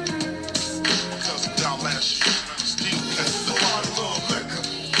 Because down last year, the bottle of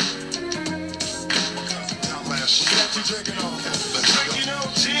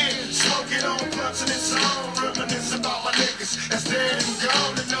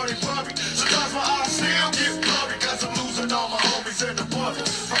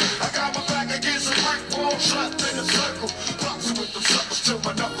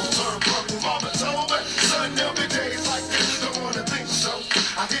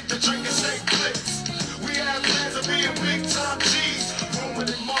hit the drink and say clicks. We had plans of being big time G's,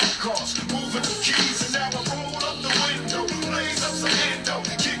 roaming in mark cars, moving the keys, and now I roll up the window, blaze up some endo,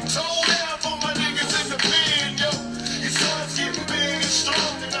 get told down for my niggas in the pen, yo. Your son's getting big and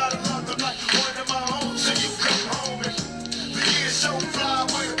strong, and I love them like one of my own, till you come home and the years so fly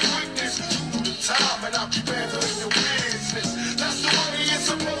with a quickness. You do the time and I'll keep handling your business. That's the way it's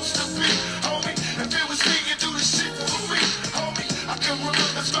supposed to be, homie. If it was me, you do the shit for me, homie. I can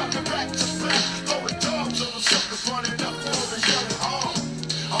remember dropping back to back, throwing dogs on the suckers running up for the yellow arm.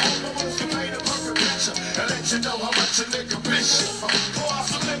 I hope I won't paint a perfect picture and let you know how much a nigga bitch. Pour out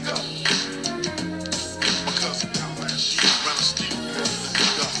some liquor. My cousin down last year, around the steep,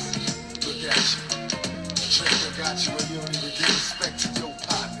 look at you. Trigger got you and you don't even give respect to your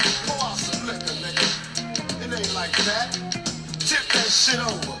partner. Pour out some liquor, nigga. It ain't like that. Tip that shit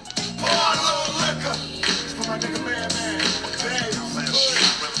over. Pour out a little liquor. It's for my nigga man. Damn,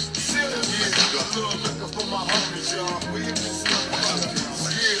 still yeah, a little liquor for my homies, y'all. We in this motherfucker.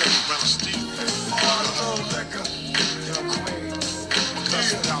 Yeah, pour out a little liquor. Yo, Queen.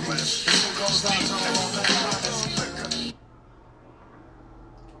 This one goes out to all that liquor.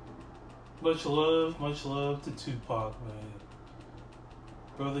 Much love to Tupac, man.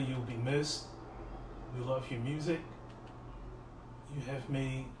 Brother, you'll be missed. We love your music. You have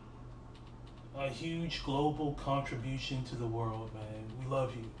made a huge global contribution to the world, man. We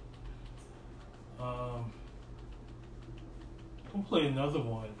love you. I'm gonna play another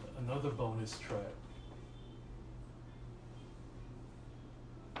bonus track.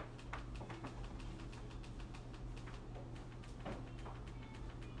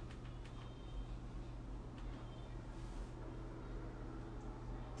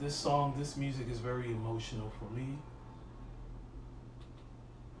 This music is very emotional for me.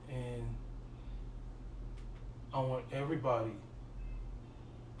 And I want everybody,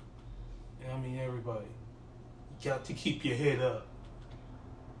 and I mean everybody, you got to keep your head up.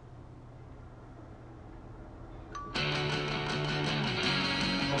 Okay,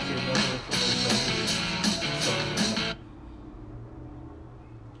 another information.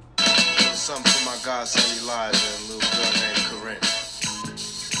 Something for my godson Elijah and a little girl named Corinne.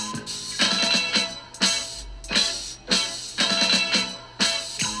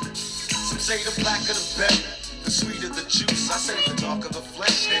 Say the blacker the better, the sweeter the juice. I say the darker the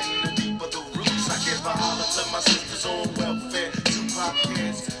flesh and the deeper the roots. I give a holler to my sisters on welfare, Tupac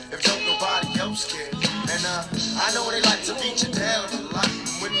kids, if don't nobody else care. And I know they like to beat you down a lot.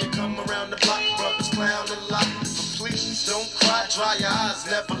 When you come around the block, brothers clown a lot. But please don't cry, dry your eyes,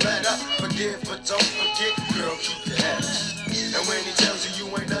 never let up. Forgive but don't forget, girl, keep your head up. And when he tells you you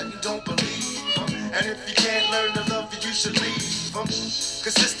ain't nothing, don't believe him. And if you can't learn to love you, you should leave him.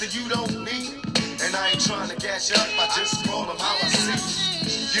 Cause sister, you don't need it. And I ain't trying to gas you up, I just roll them how I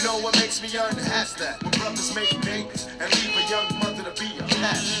see. You know what makes me unhappy? That when brothers make babies and leave a young mother to be a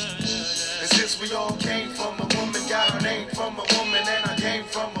passion. And since we all came from a woman, got our name from a woman, and I came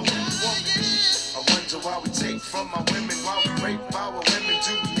from a woman. I wonder why we take from our women, why we rape our women,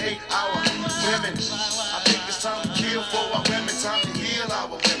 do we hate our women? I think it's time to kill for our women, time to heal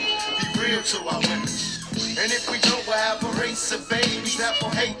our women, be real to our women. And if we don't, we'll have a race of babies that will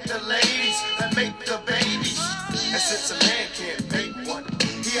hate the ladies that make the babies. And since a man can't make one,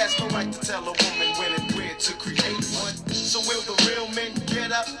 he has no right to tell a woman when and where to create one. So will the real men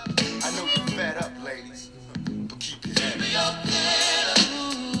get up? I know you're fed up, ladies, but keep your head up.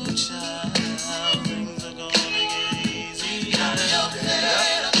 Ooh, child, things are gonna get easy. You gotta help your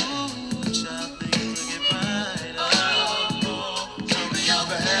head up. Ooh, child, things will get brighter. Keep your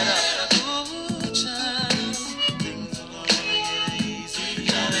head up.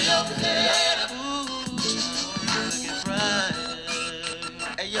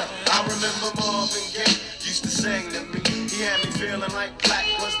 I remember Marvin Gaye used to sing to me. He had me feeling like black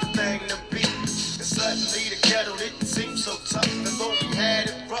was the thing to be. And suddenly the ghetto didn't seem so tough. And though we had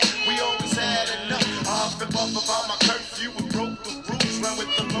it rough, we always had enough. I huffed and puffed about my curfew and broke the rules. Ran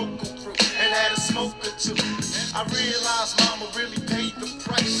with the local crew and had a smoke or two. I realized mama really paid the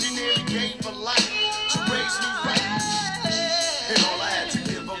price. She nearly gave her life to raise me right. And all I had to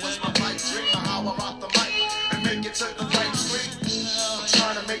give her was my pipe dream of how I rock the mic and make it to the right screen. I'm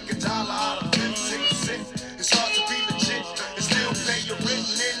trying to make $1 out of 15 cents. It's hard to be legit and still pay your rent.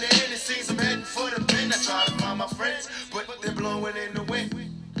 And in the end, it seems I'm heading for the pen. I try to find my friends, but they're blowing in the wind.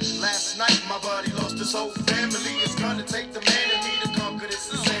 Last night, my buddy lost his whole family. It's gonna take the man in me to conquer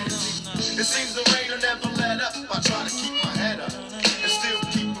this insanity. It seems the rain will never let up. I try to keep my head up and still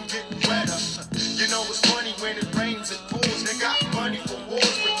keep from getting wetter. You know it's funny when it rains and pours. They got money for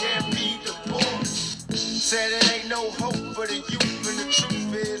wars, but can't feed the poor. Said it ain't no hope for the youth, and the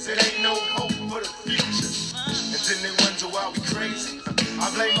truth is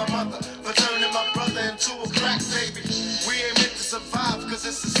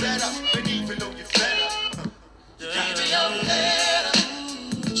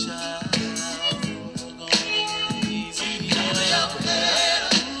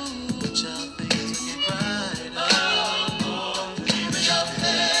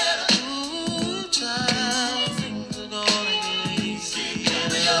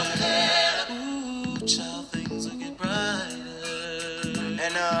Ooh, child, things will get brighter.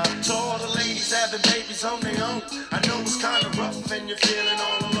 And to all the ladies having babies on their own, I know it's kind of rough and you're feeling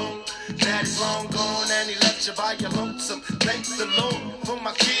all alone. Daddy's long gone and he left you by your lonesome. Thank the Lord for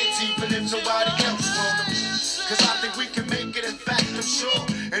my kids, even if nobody else want them. Cause I think we can make it, in fact I'm sure.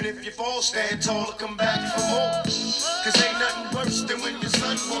 And if you fall, stand tall and come back for more. Cause ain't nothing worse than when your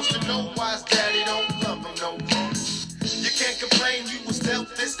son wants to know why his daddy don't love him no more. You can't complain you was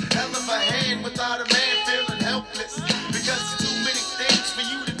dealt this hell of a hand without a man feeling helpless. Because there's too many things for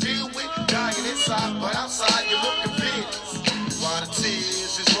you to deal with. Dying inside, but outside you're looking fearless. While the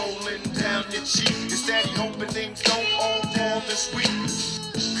tears is rolling down your cheek, is daddy hoping things don't all fall this week.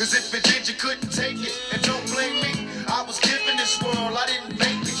 Cause if it did, you couldn't take it. And don't blame me, I was given this world, I didn't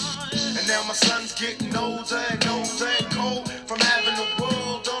make it. And now my son's getting older and older and cold from having the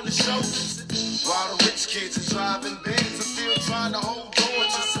world on his shoulders. While the rich kids are driving Benz and still trying to hold on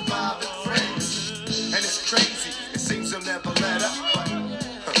to surviving friends. And it's crazy, it seems they'll never let up.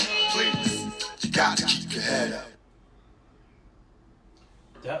 But please, you gotta keep your head up.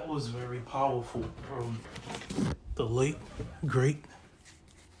 That was very powerful from the late,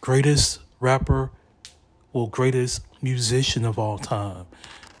 greatest rapper, greatest musician of all time,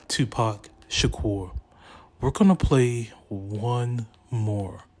 Tupac Shakur. We're going to play one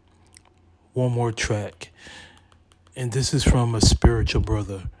more track. And this is from a spiritual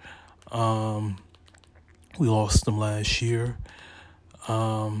brother. We lost him last year.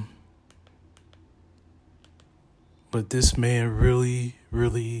 But this man really,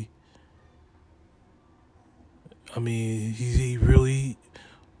 I mean, he really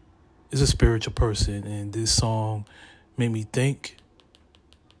is a spiritual person. And this song made me think.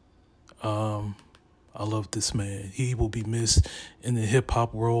 I love this man. He will be missed in the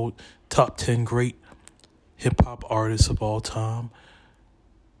hip-hop world. Top 10 great hip-hop artists of all time.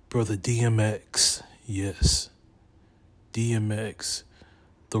 Brother DMX. Yes. DMX.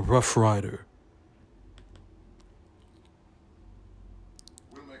 The Rough Rider.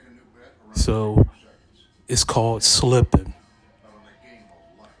 So, it's called Slippin'.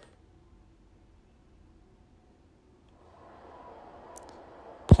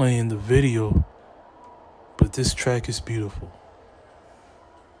 Playing the video, but this track is beautiful.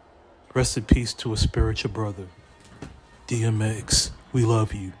 Rest in peace to a spiritual brother. DMX, we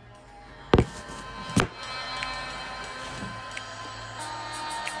love you.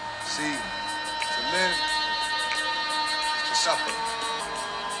 See, to live is to suffer.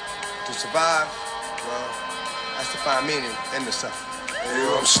 To survive, well, that's to find meaning in the suffering. Hey,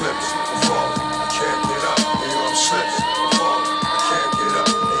 yo, I'm slipping, I'm falling, I can't get up. Hey, yo, I'm slipping, I'm falling, I can't get up.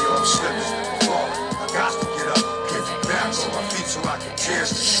 Hey, yo, I'm slipping, I'm falling, I got to get up. Get back on my feet so I can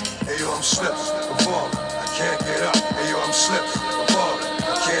chance. Hey, yo, I'm slipping, I'm falling, I can't get up. Hey, yo, I'm slipping, I'm falling,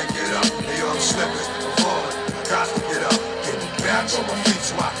 I can't get up. Hey, yo, I'm slipping, I'm falling, I got to get up. Get back on my feet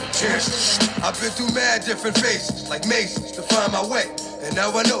so I can chance. I've been through mad different phases, like mazes, to find my way. And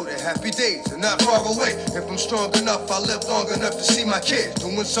now I know that happy days are not far away. If I'm strong enough, I'll live long enough to see my kids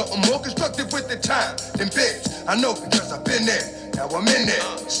doing something more constructive with their time than bids. I know because I've been there. Now I'm in there.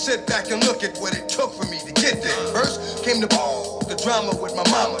 Sit back and look at what it took for me to get there. First came the drama with my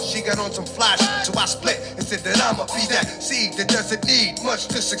mama. She got on some fly shit, so I split and said that I'ma be that seed that doesn't need much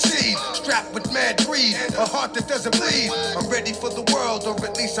to succeed. Strapped with mad greed, a heart that doesn't bleed. I'm ready for the world, or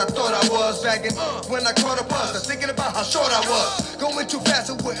at least I thought I was. Bagging when I caught a buzz, I was thinking about how short I was. Going too fast,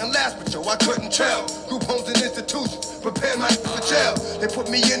 it wouldn't last, but yo, I couldn't tell. Group homes and institutions prepare my for jail. They put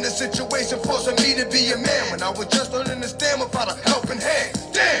me in a situation forcing me to be a man when I was just learning to stand without a helping hand.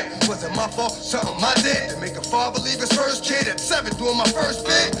 Damn, was it my fault? Something I did to make a father leave his first kid at 7, doing my first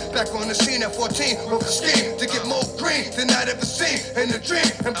bid. Back on the scene at 14 with a scheme to get more green than I'd ever seen in a dream.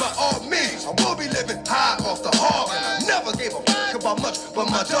 And by all means, I will be living high off the hog. And I never gave a fuck about much but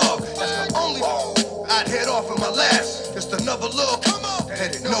my dog. That's the only I'd head off in my last. Just another little come on,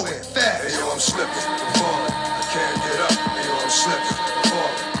 headed nowhere fast. Hey, yo, I'm slipping, I'm falling, I can't get up. Hey, yo, I'm slipping, I'm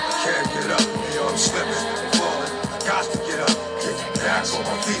falling, I can't get up. Hey, yo, I'm slipping, I'm falling, I got to get up. Get back on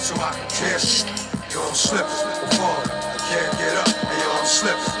my feet so I can chance. Yo, I'm slipping, I'm falling, I can't get up. Hey, yo, I'm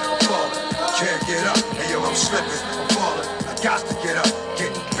slipping, I'm falling, I can't get up. Hey, yo, I'm slipping, I'm falling, I got to get up.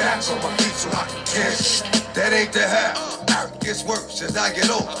 Getting back on my feet so I can chance. That ain't the half. It gets worse as I get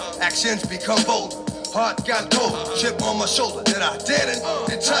older. Actions become bolder. Heart got cold, chip on my shoulder that I didn't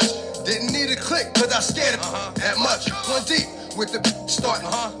touch. Didn't need a click, cause I scared it that much. One deep with the starting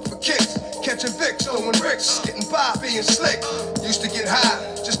for kicks. Catching Vicks, throwing bricks, getting by, being slick. Used to get high,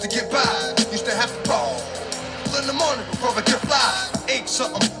 just to get by. Used to have to ball in the morning before I get fly. Ate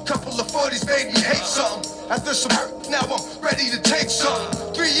something, couple of 40s made me hate something. After some hurt, now I'm ready to take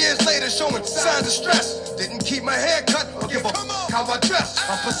something. 3 showing signs of stress. Didn't keep my hair cut or give a how I dress.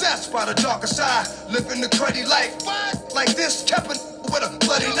 I'm possessed by the darker side, living the cruddy life. Like this, kept it with a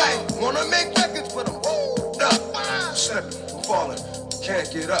bloody knife. Wanna make records, but I'm up. I'm slipping, I'm falling, can't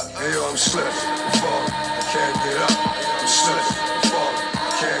get up. Hey yo, I'm slipping, I'm falling, I can't get up. I'm slipping, I'm falling, I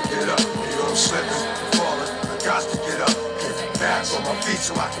can't get up. Hey yo, I'm slipping, I'm falling, I got to get up. Get back on my feet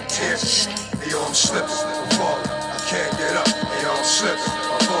so I can tear shit. Hey yo, I'm slipping, I'm falling, I can't get up. Hey yo, I'm slipping,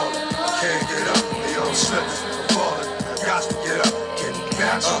 I'm falling, I can't get up. Hey yo, I'm slipping, I'm falling, I got to get up. Get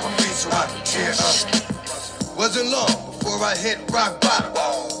back on my feet so I can tear shit. Wasn't long before I hit rock bottom.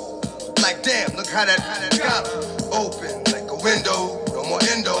 Like damn, look how that got open like a window. No more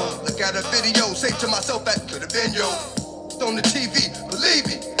endo. Look at a video, say to myself that could have been yo. On the TV, believe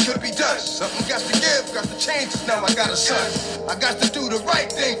me, could be done. Something got to give, got to change. Now I got a son. I got to do the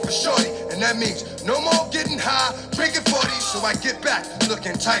right thing for shorty, and that means no more getting high, drinking 40. So I get back,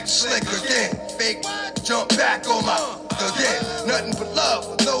 looking tight, slick again. Fake, jump back on my again. Nothing but love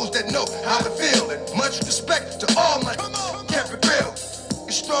for those that know how to feel, and much respect to all my kept it real.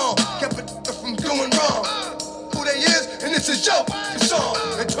 It's strong, kept it from doing wrong. Who they is, and it's a joke, it's song.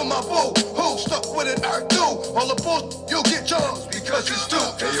 And to my boo, who stuck with it, I do. All the bull, you'll get yours because it's due.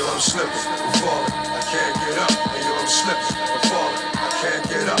 Hey yo, I'm slipping, I'm falling, I can't get up. Hey yo, I'm slipping, I'm falling, I can't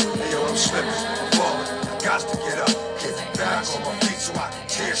get up. Hey yo, I'm slipping, I'm falling, I got to get up. Get back on my feet so I can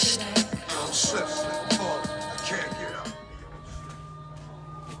tear shit. Hey yo, I'm slipping, I'm falling, I can't get up.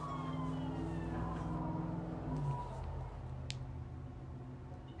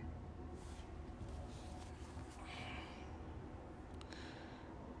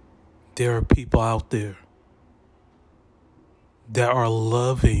 There are people out there that are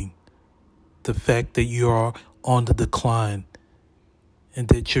loving the fact that you are on the decline and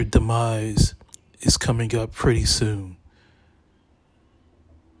that your demise is coming up pretty soon.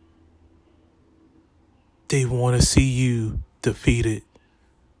 They want to see you defeated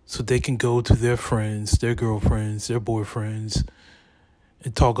so they can go to their friends, their girlfriends, their boyfriends,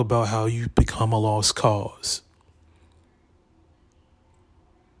 and talk about how you've become a lost cause.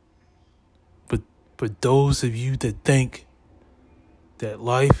 But those of you that think that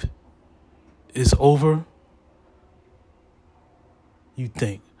life is over, you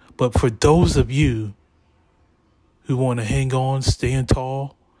think. But for those of you who want to hang on, stand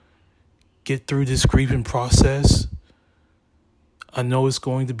tall, get through this grieving process, I know it's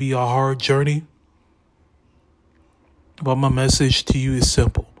going to be a hard journey, but my message to you is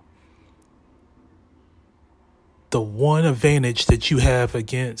simple. The one advantage that you have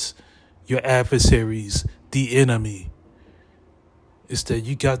against your adversaries, the enemy, is that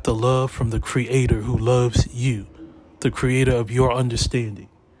you got the love from the Creator who loves you, the Creator of your understanding.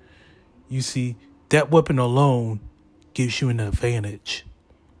 You see, that weapon alone gives you an advantage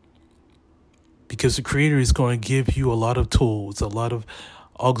because the Creator is going to give you a lot of tools, a lot of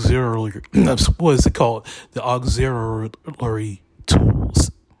auxiliary, what is it called? The auxiliary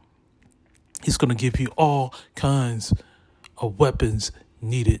tools. He's going to give you all kinds of weapons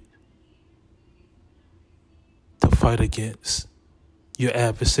needed to fight against your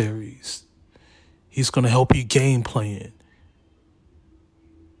adversaries. He's going to help you game plan.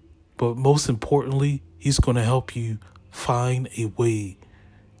 But most importantly, he's going to help you find a way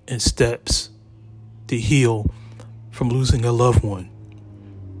and steps to heal from losing a loved one.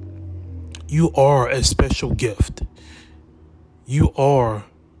 You are a special gift. You are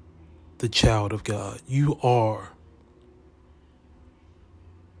the child of God. You are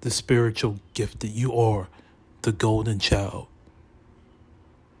the spiritual gifted. You are the golden child.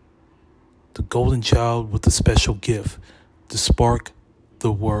 The golden child with a special gift to spark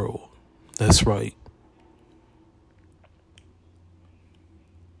the world. That's right.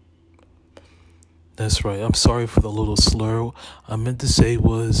 That's right. I'm sorry for the little slur. I meant to say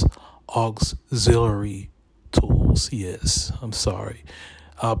was auxiliary tools. Yes, I'm sorry.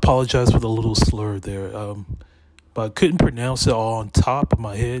 I apologize for the little slur there. But I couldn't pronounce it all on top of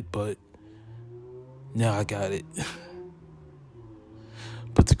my head, but now I got it.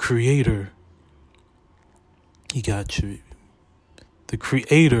 But the Creator, He got you. The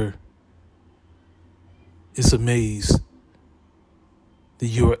Creator is amazed that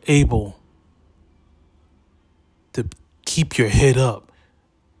you are able to keep your head up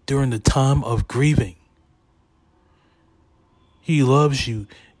during the time of grieving. He loves you,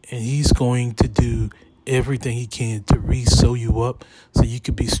 and He's going to do everything He can to re-sew you up so you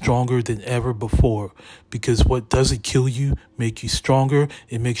can be stronger than ever before. Because what doesn't kill you makes you stronger,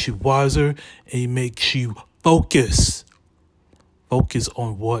 it makes you wiser, and it makes you focus. Focus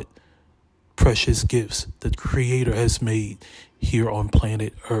on what precious gifts the Creator has made here on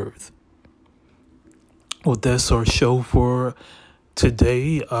planet Earth. Well, that's our show for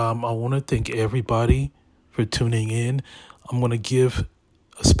today. I want to thank everybody for tuning in. I'm going to give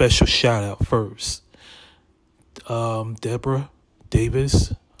a special shout out first. Deborah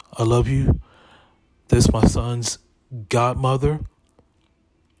Davis, I love you. That's my son's godmother.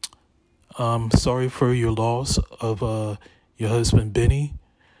 Sorry for your loss of your husband, Benny.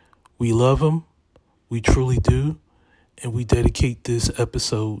 We love him. We truly do. And we dedicate this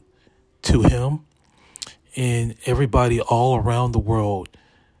episode to him. And everybody all around the world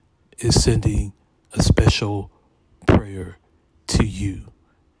is sending a special prayer to you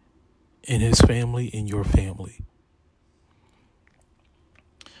and his family and your family.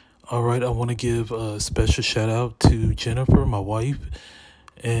 All right, I want to give a special shout out to Jennifer, my wife,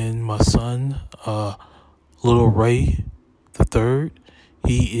 and my son, little Ray the third.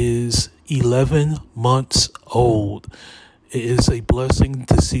 He is 11 months old. It is a blessing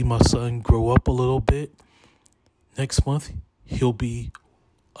to see my son grow up a little bit. Next month, he'll be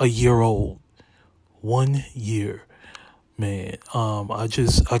a year old. 1 year. Man,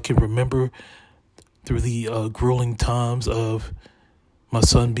 I can remember through the grueling times of my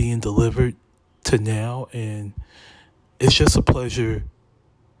son being delivered to now, and it's just a pleasure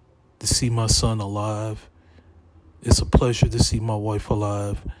to see my son alive. It's a pleasure to see my wife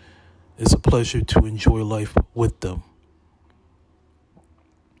alive. It's a pleasure to enjoy life with them.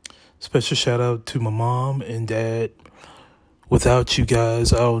 Special shout out to my mom and dad. Without you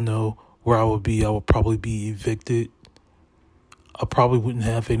guys, I don't know where I would be. I would probably be evicted. I probably wouldn't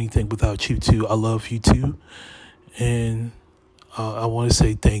have anything without you two. I love you too. And I want to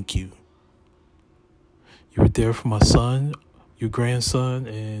say thank you. You were there for my son, your grandson,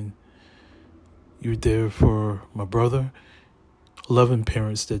 and you were there for my brother. Loving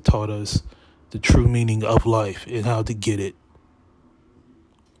parents that taught us the true meaning of life and how to get it.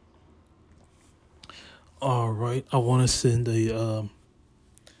 All right, I want to send a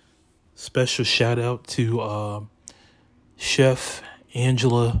special shout out to Chef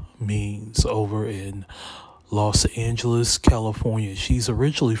Angela Means over in Los Angeles, California. She's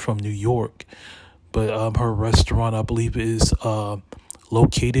originally from New York, but her restaurant, I believe, is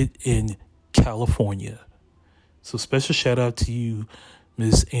located in California. So special shout out to you,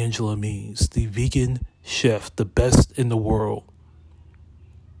 Miss Angela Means, the vegan chef, the best in the world.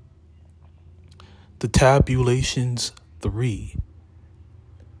 The Tabulations 3.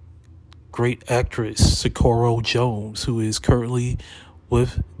 Great actress Socorro Jones, who is currently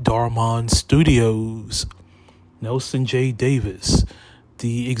with Darmon Studios. Nelson J. Davis,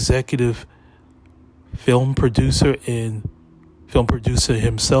 the executive film producer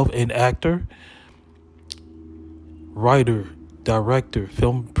himself and actor. Writer, director,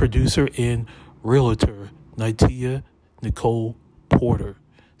 film producer, and realtor, Nitia Nicole Porter.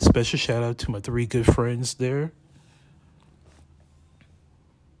 Special shout out to my 3 good friends there.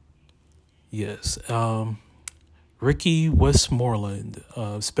 Yes. Ricky Westmoreland.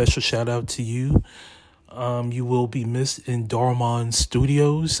 Special shout out to you. You will be missed in Darmon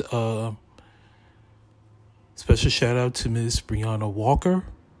Studios. Special shout out to Miss Brianna Walker.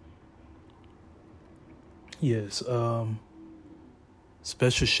 Yes.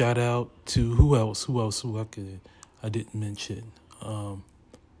 Special shout out to who else? Who I didn't mention.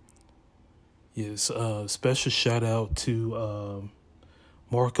 Yes, special shout out to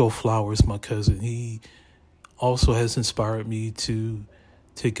Marco Flowers, my cousin. He also has inspired me to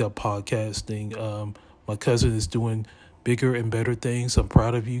take up podcasting. My cousin is doing bigger and better things. I'm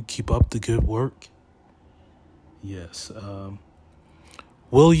proud of you. Keep up the good work. Yes.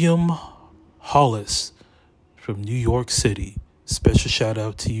 William Hollis from New York City. Special shout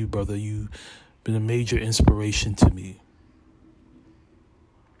out to you, brother. You've been a major inspiration to me.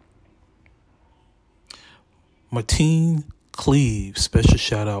 Martine Cleve, special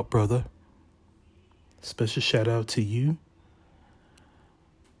shout out, brother. Special shout out to you.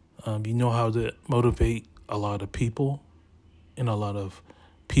 You know how to motivate a lot of people and a lot of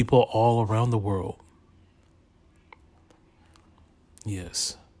people all around the world.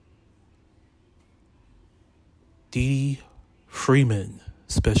 Yes. Dee Freeman,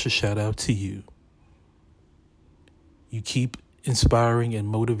 special shout out to you. You keep inspiring and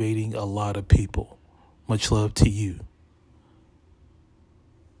motivating a lot of people. Much love to you.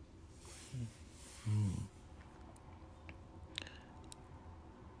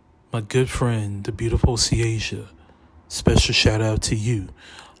 My good friend, the beautiful Ciasia, special shout out to you.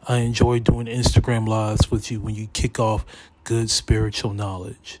 I enjoy doing Instagram lives with you when you kick off good spiritual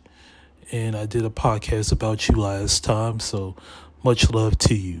knowledge. And I did a podcast about you last time, so much love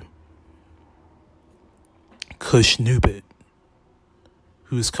to you. Kush Nubit,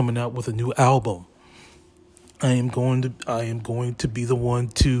 who is coming out with a new album. I am going to be the one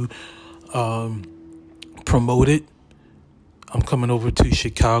to promote it. I'm coming over to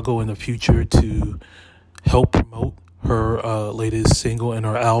Chicago in the future to help promote her latest single and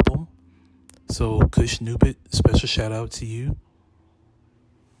her album. So, Kush Nubit, special shout out to you.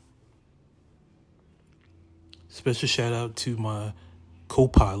 Special shout out to my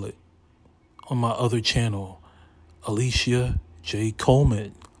co-pilot on my other channel, Alicia J.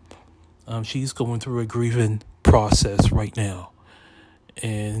 Coleman. She's going through a grieving process right now.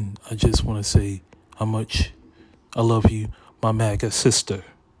 And I just want to say how much I love you, my MAGA sister.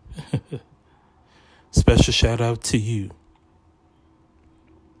 Special shout out to you.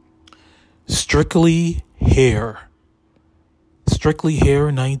 Strictly Hair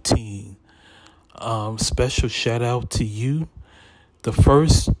 19. Special shout out to you. The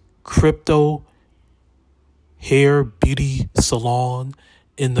first crypto hair beauty salon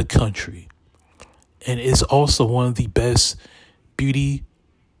in the country. And it's also one of the best beauty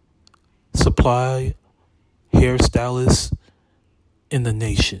supply hairstylists in the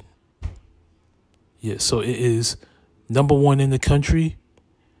nation. Yeah, so it is number one in the country,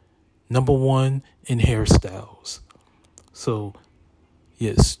 number one in hairstyles. So,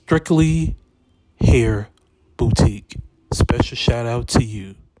 yes, Strictly Hair Boutique. Special shout out to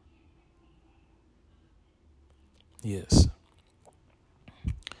you. Yes.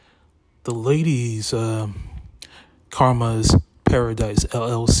 The ladies, Karma's Paradise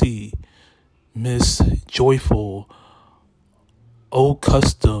LLC, Miss Joyful, O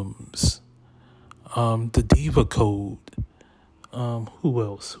Customs, the Diva Code. Who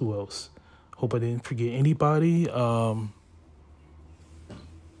else? Hope I didn't forget anybody.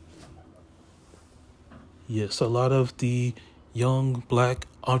 Yes, a lot of the young black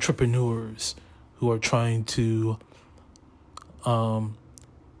entrepreneurs who are trying to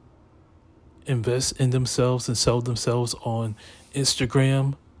invest in themselves and sell themselves on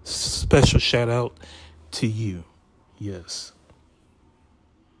Instagram. Special shout out to you. Yes.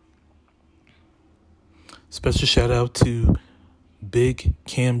 Special shout out to Big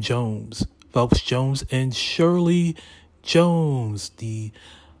Cam Jones, Phelps Jones, and Shirley Jones, the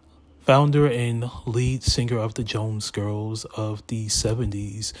founder and lead singer of the Jones Girls of the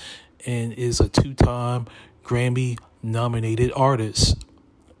 70s, and is a 2-time Grammy-nominated artist.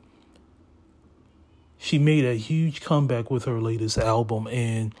 She made a huge comeback with her latest album,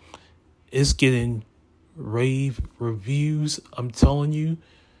 and it's getting rave reviews. I'm telling you,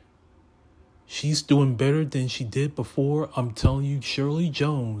 she's doing better than she did before. I'm telling you, Shirley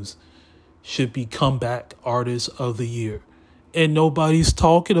Jones should be Comeback Artist of the Year. And nobody's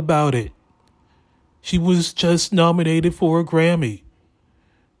talking about it. She was just nominated for a Grammy.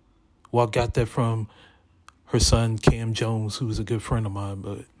 Well, I got that from her son, Cam Jones, who was a good friend of mine.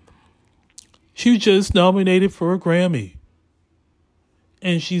 But she was just nominated for a Grammy.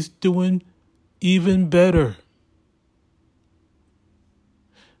 And she's doing even better.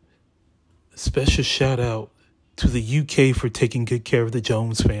 Special shout out to the UK for taking good care of the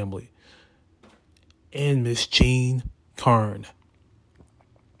Jones family. And Miss Jean Carn.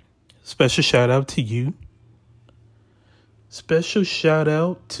 Special shout out to you. Special shout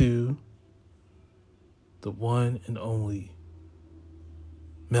out to the one and only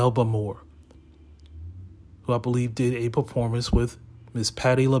Melba Moore, who I believe did a performance with Miss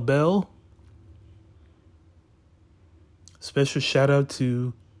Patti LaBelle. Special shout out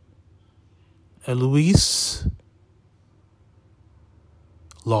to Eloise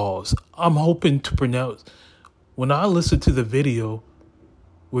Laws. I'm hoping to pronounce. When I listened to the video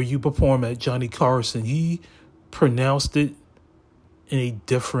where you perform at Johnny Carson, he pronounced it in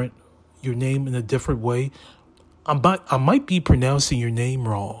your name in a different way. I might be pronouncing your name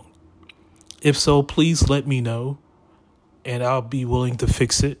wrong. If so, please let me know, and I'll be willing to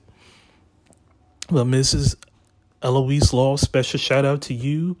fix it. But Mrs. Eloise Laws, special shout out to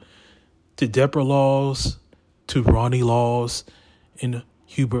you, to Deborah Laws, to Ronnie Laws, and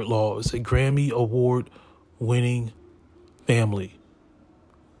Hubert Laws, a Grammy Award winning family.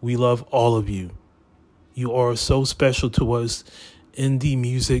 We love all of you. You are so special to us in the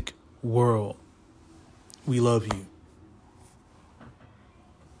music world. We love you.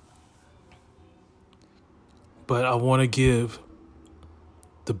 But I want to give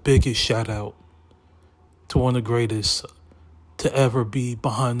the biggest shout out to one of the greatest to ever be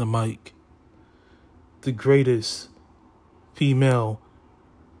behind the mic. The greatest female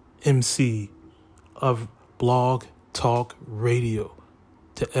MC of blog talk radio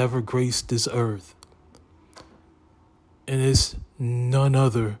to ever grace this earth. And it's none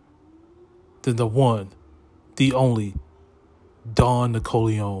other than the one, the only, Dawn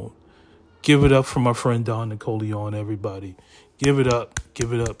Nicoleone. Give it up for my friend Don Nicoleon, everybody. Give it up,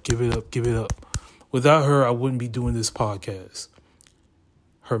 give it up, give it up, give it up. Without her, I wouldn't be doing this podcast.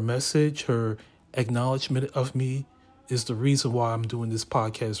 Her message, her acknowledgement of me is the reason why I'm doing this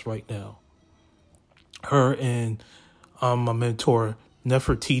podcast right now. Her and my mentor,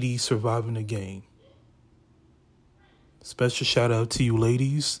 Nefertiti, surviving the game. Special shout out to you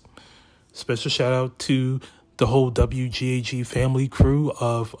ladies. Special shout out to the whole WGAG family crew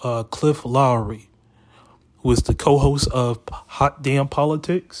of Cliff Lowry, who is the co-host of Hot Damn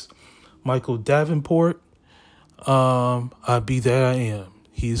Politics. Michael Davenport, I Be That I Am,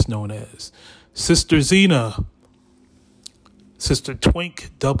 he is known as. Sister Zena, Sister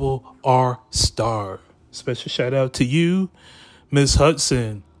Twink Double R Star. Special shout out to you, Miss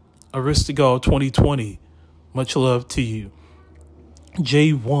Hudson, Aristogal 2020. Much love to you.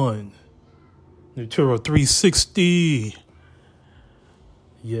 J1, Naturo 360.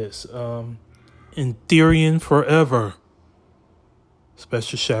 Yes, Ethereum Forever.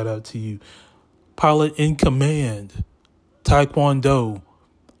 Special shout out to you. Pilot in Command, Taekwondo,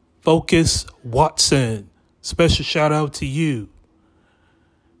 Focus Watson. Special shout out to you.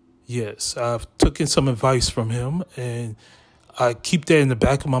 Yes, I've taken some advice from him, and I keep that in the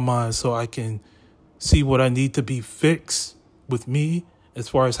back of my mind so I can see what I need to be fixed with me as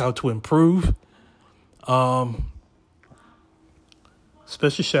far as how to improve.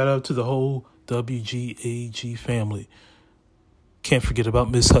 Special shout out to the whole WGAG family. Can't forget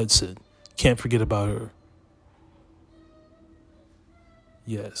about Miss Hudson. Can't forget about her.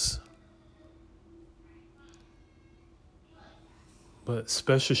 Yes. But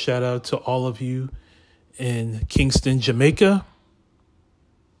special shout out to all of you in Kingston, Jamaica,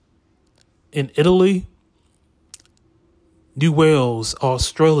 in Italy, New Wales,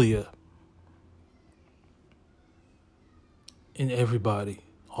 Australia, and everybody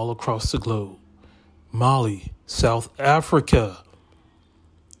all across the globe. Mali, South Africa,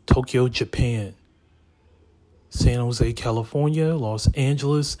 Tokyo, Japan, San Jose, California, Los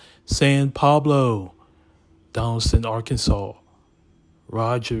Angeles, San Pablo, Donaldson, Arkansas,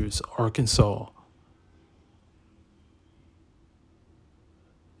 Rogers, Arkansas,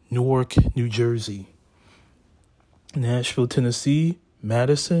 Newark, New Jersey, Nashville, Tennessee,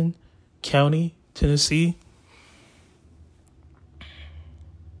 Madison County, Tennessee.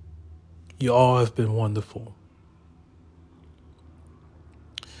 You all have been wonderful.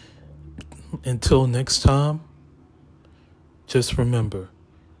 Until next time, just remember,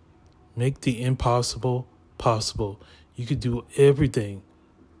 make the impossible possible. You can do everything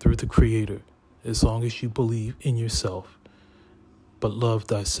through the Creator as long as you believe in yourself. But love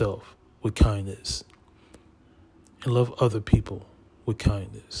thyself with kindness. And love other people with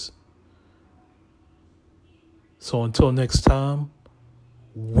kindness. So until next time,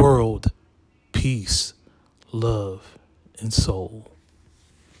 world, peace, love, and soul.